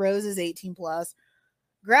 Maiden Rose is 18 plus,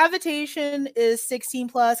 Gravitation is 16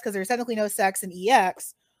 plus because there's technically no sex in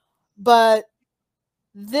EX, but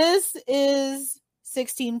this is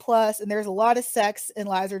 16 plus, and there's a lot of sex in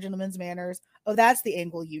Lies Are Gentlemen's Manners. Oh, that's the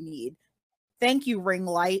angle you need. Thank you, Ring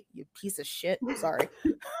Light, you piece of shit. Sorry.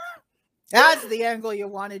 That's the angle you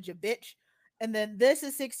wanted, you bitch. And then this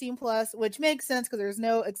is 16 plus, which makes sense because there's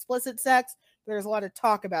no explicit sex. There's a lot of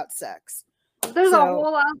talk about sex. There's a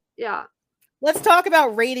whole lot. Yeah. Let's talk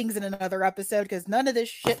about ratings in another episode because none of this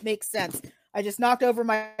shit makes sense. I just knocked over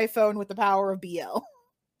my phone with the power of BL.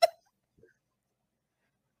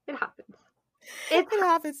 It happens. It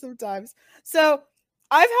happens sometimes. So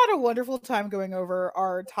I've had a wonderful time going over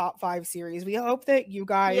our top 5 series. We hope that you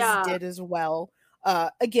guys did as well.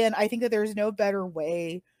 Again, I think that there's no better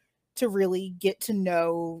way to really get to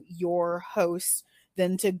know your hosts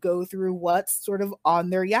than to go through what's sort of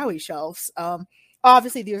on their yaoi shelves.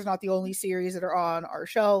 Obviously, these are not the only series that are on our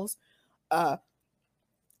shelves. I'll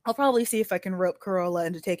probably see if I can rope Corolla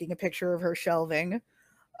into taking a picture of her shelving.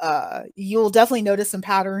 You'll definitely notice some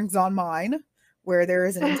patterns on mine, where there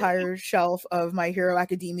is an entire shelf of My Hero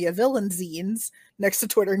Academia villain zines next to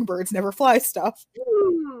Twittering Birds Never Fly stuff.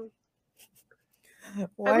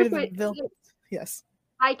 Why do the villains? Yes.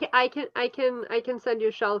 I can send you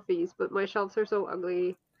shelfies, but my shelves are so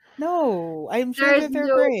ugly. No, I'm sure that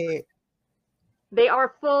they're great. They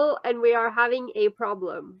are full, and we are having a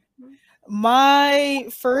problem. My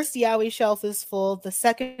first yaoi shelf is full. The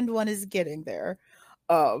second one is getting there.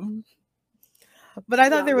 But I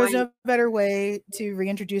thought there was no better way to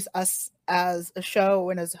reintroduce us as a show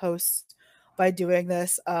and as hosts by doing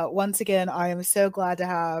this. Once again, I am so glad to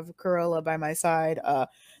have Corolla by my side.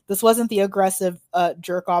 This wasn't the aggressive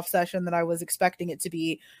jerk-off session that I was expecting it to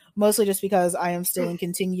be, mostly just because I am still in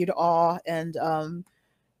continued awe and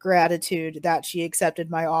gratitude that she accepted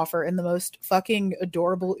my offer in the most fucking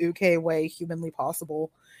adorable uke way humanly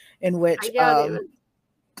possible, in which you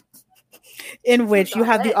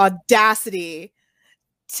had the audacity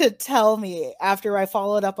to tell me after I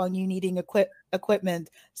followed up on you needing equipment,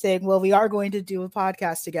 saying, well, we are going to do a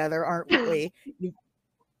podcast together, aren't we? You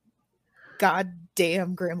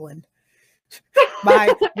goddamn gremlin.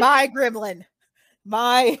 My gremlin.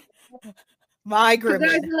 My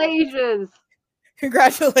gremlin.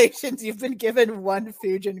 Congratulations, you've been given one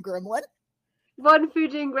Fujin gremlin. One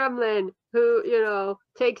Fujin gremlin who,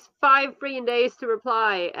 takes 5 freaking days to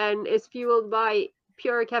reply and is fueled by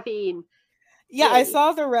pure caffeine. Yeah, I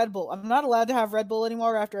saw the Red Bull. I'm not allowed to have Red Bull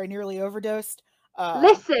anymore after I nearly overdosed.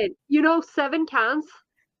 Listen, 7 cans?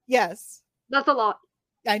 Yes. That's a lot.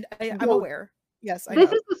 I'm aware. Yes, I know.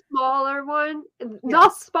 This is the smaller one. Yes.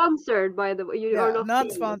 Not sponsored, by the way.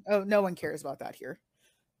 Not sponsored. Oh, no one cares about that here.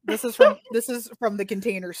 This is from the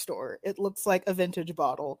Container Store. It looks like a vintage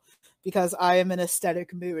bottle because I am in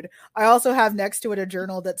aesthetic mood. I also have next to it a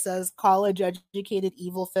journal that says college educated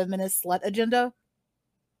evil feminist slut agenda.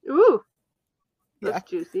 Ooh. That's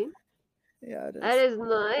juicy. Yeah, it is. That is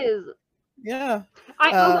nice. Yeah.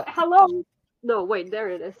 Hello. No, wait, there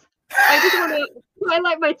it is. I just want to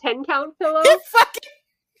highlight my 10 count pillow.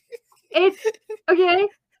 It's okay.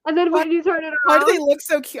 And then when you turn it around, why do they look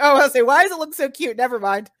so cute? Oh, I was say, why does it look so cute? Never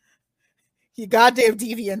mind. You goddamn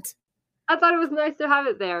deviant. I thought it was nice to have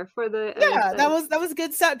it there for the. Yeah, that was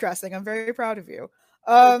good set dressing. I'm very proud of you.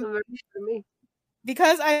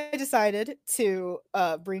 Because I decided to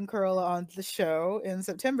bring Corolla on the show in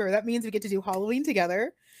September, that means we get to do Halloween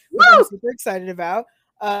together, which I'm super excited about.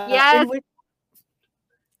 Yes.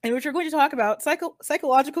 In which we're going to talk about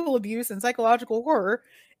psychological abuse and psychological horror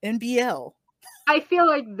in BL. I feel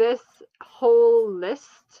like this whole list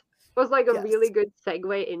was like a really good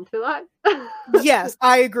segue into that. Yes,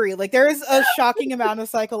 I agree. Like there is a shocking amount of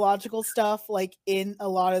psychological stuff like in a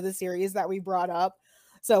lot of the series that we brought up.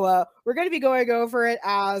 So we're going to be going over it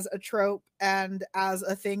as a trope and as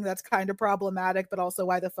a thing that's kind of problematic, but also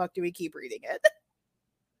why the fuck do we keep reading it?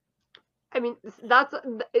 I mean, that's,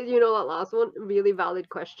 that last one, really valid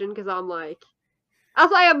question, because I'm like,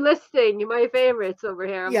 as I am listing my favorites over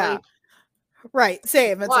here, I'm like, right,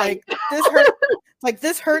 same. It's why? like, Like,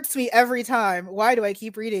 this hurts me every time. Why do I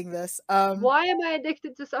keep reading this? Why am I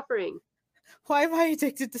addicted to suffering? Why am I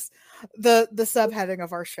addicted to the subheading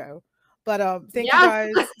of our show? But thank you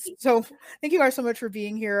Yes. guys. So thank you guys so much for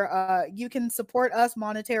being here. You can support us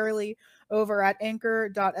monetarily over at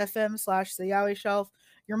anchor.fm/the Yaoi Shelf.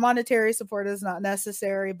 Your monetary support is not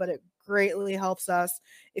necessary, but it greatly helps us.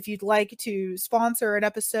 If you'd like to sponsor an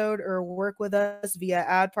episode or work with us via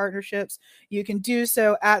ad partnerships, you can do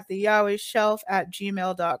so at the Yaoi Shelf at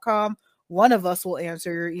gmail.com. One of us will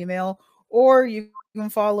answer your email, or you can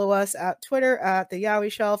follow us at Twitter at the Yaoi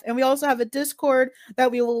Shelf. And we also have a Discord that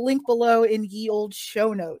we will link below in ye old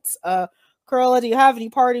show notes. Corolla, do you have any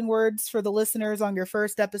parting words for the listeners on your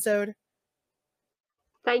first episode?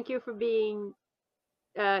 Thank you for being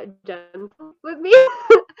gentle with me.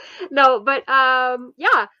 No, but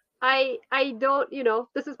yeah, I don't,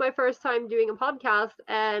 this is my first time doing a podcast,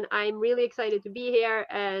 and I'm really excited to be here,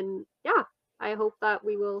 and yeah, I hope that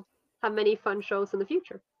we will have many fun shows in the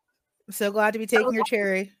future. I'm so glad to be taking your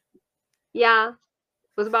cherry. Yeah, it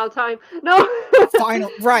was about time. No.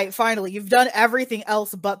 Finally. You've done everything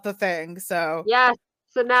else but the thing, so. Yes,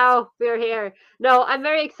 so now we're here. No, I'm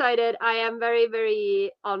very excited. I am very,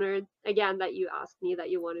 very honored again that you asked me, that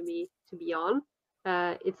you wanted me to be on.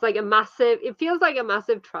 It's like it feels like a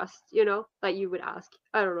massive trust, that you would ask.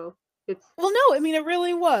 I don't know. Well, no, I mean, it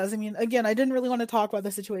really was. I mean, again, I didn't really want to talk about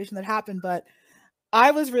the situation that happened, but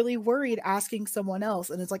I was really worried asking someone else.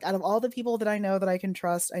 And it's like, out of all the people that I know that I can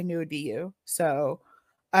trust, I knew it'd be you. So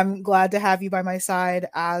I'm glad to have you by my side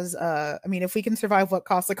as, I mean, if we can survive what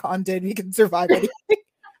Kasakhan did, we can survive anything.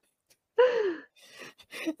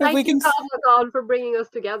 Thank you, Kasakhan, for bringing us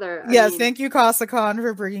together. Yes, thank you, Kasakhan,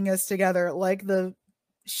 for bringing us together. Like the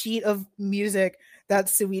sheet of music that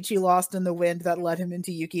Suichi lost in the wind that led him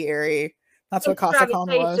into Yuki Eri. That's what Kasakhan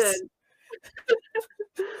was.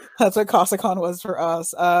 That's what Kasakhan was for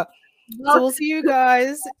us. So we'll see you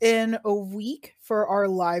guys in a week for our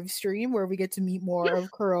live stream where we get to meet more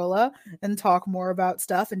of Corolla and talk more about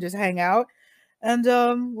stuff and just hang out. And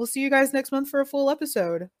we'll see you guys next month for a full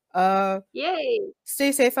episode. Yay!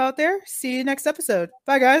 Stay safe out there. See you next episode.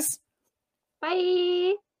 Bye, guys.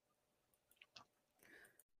 Bye.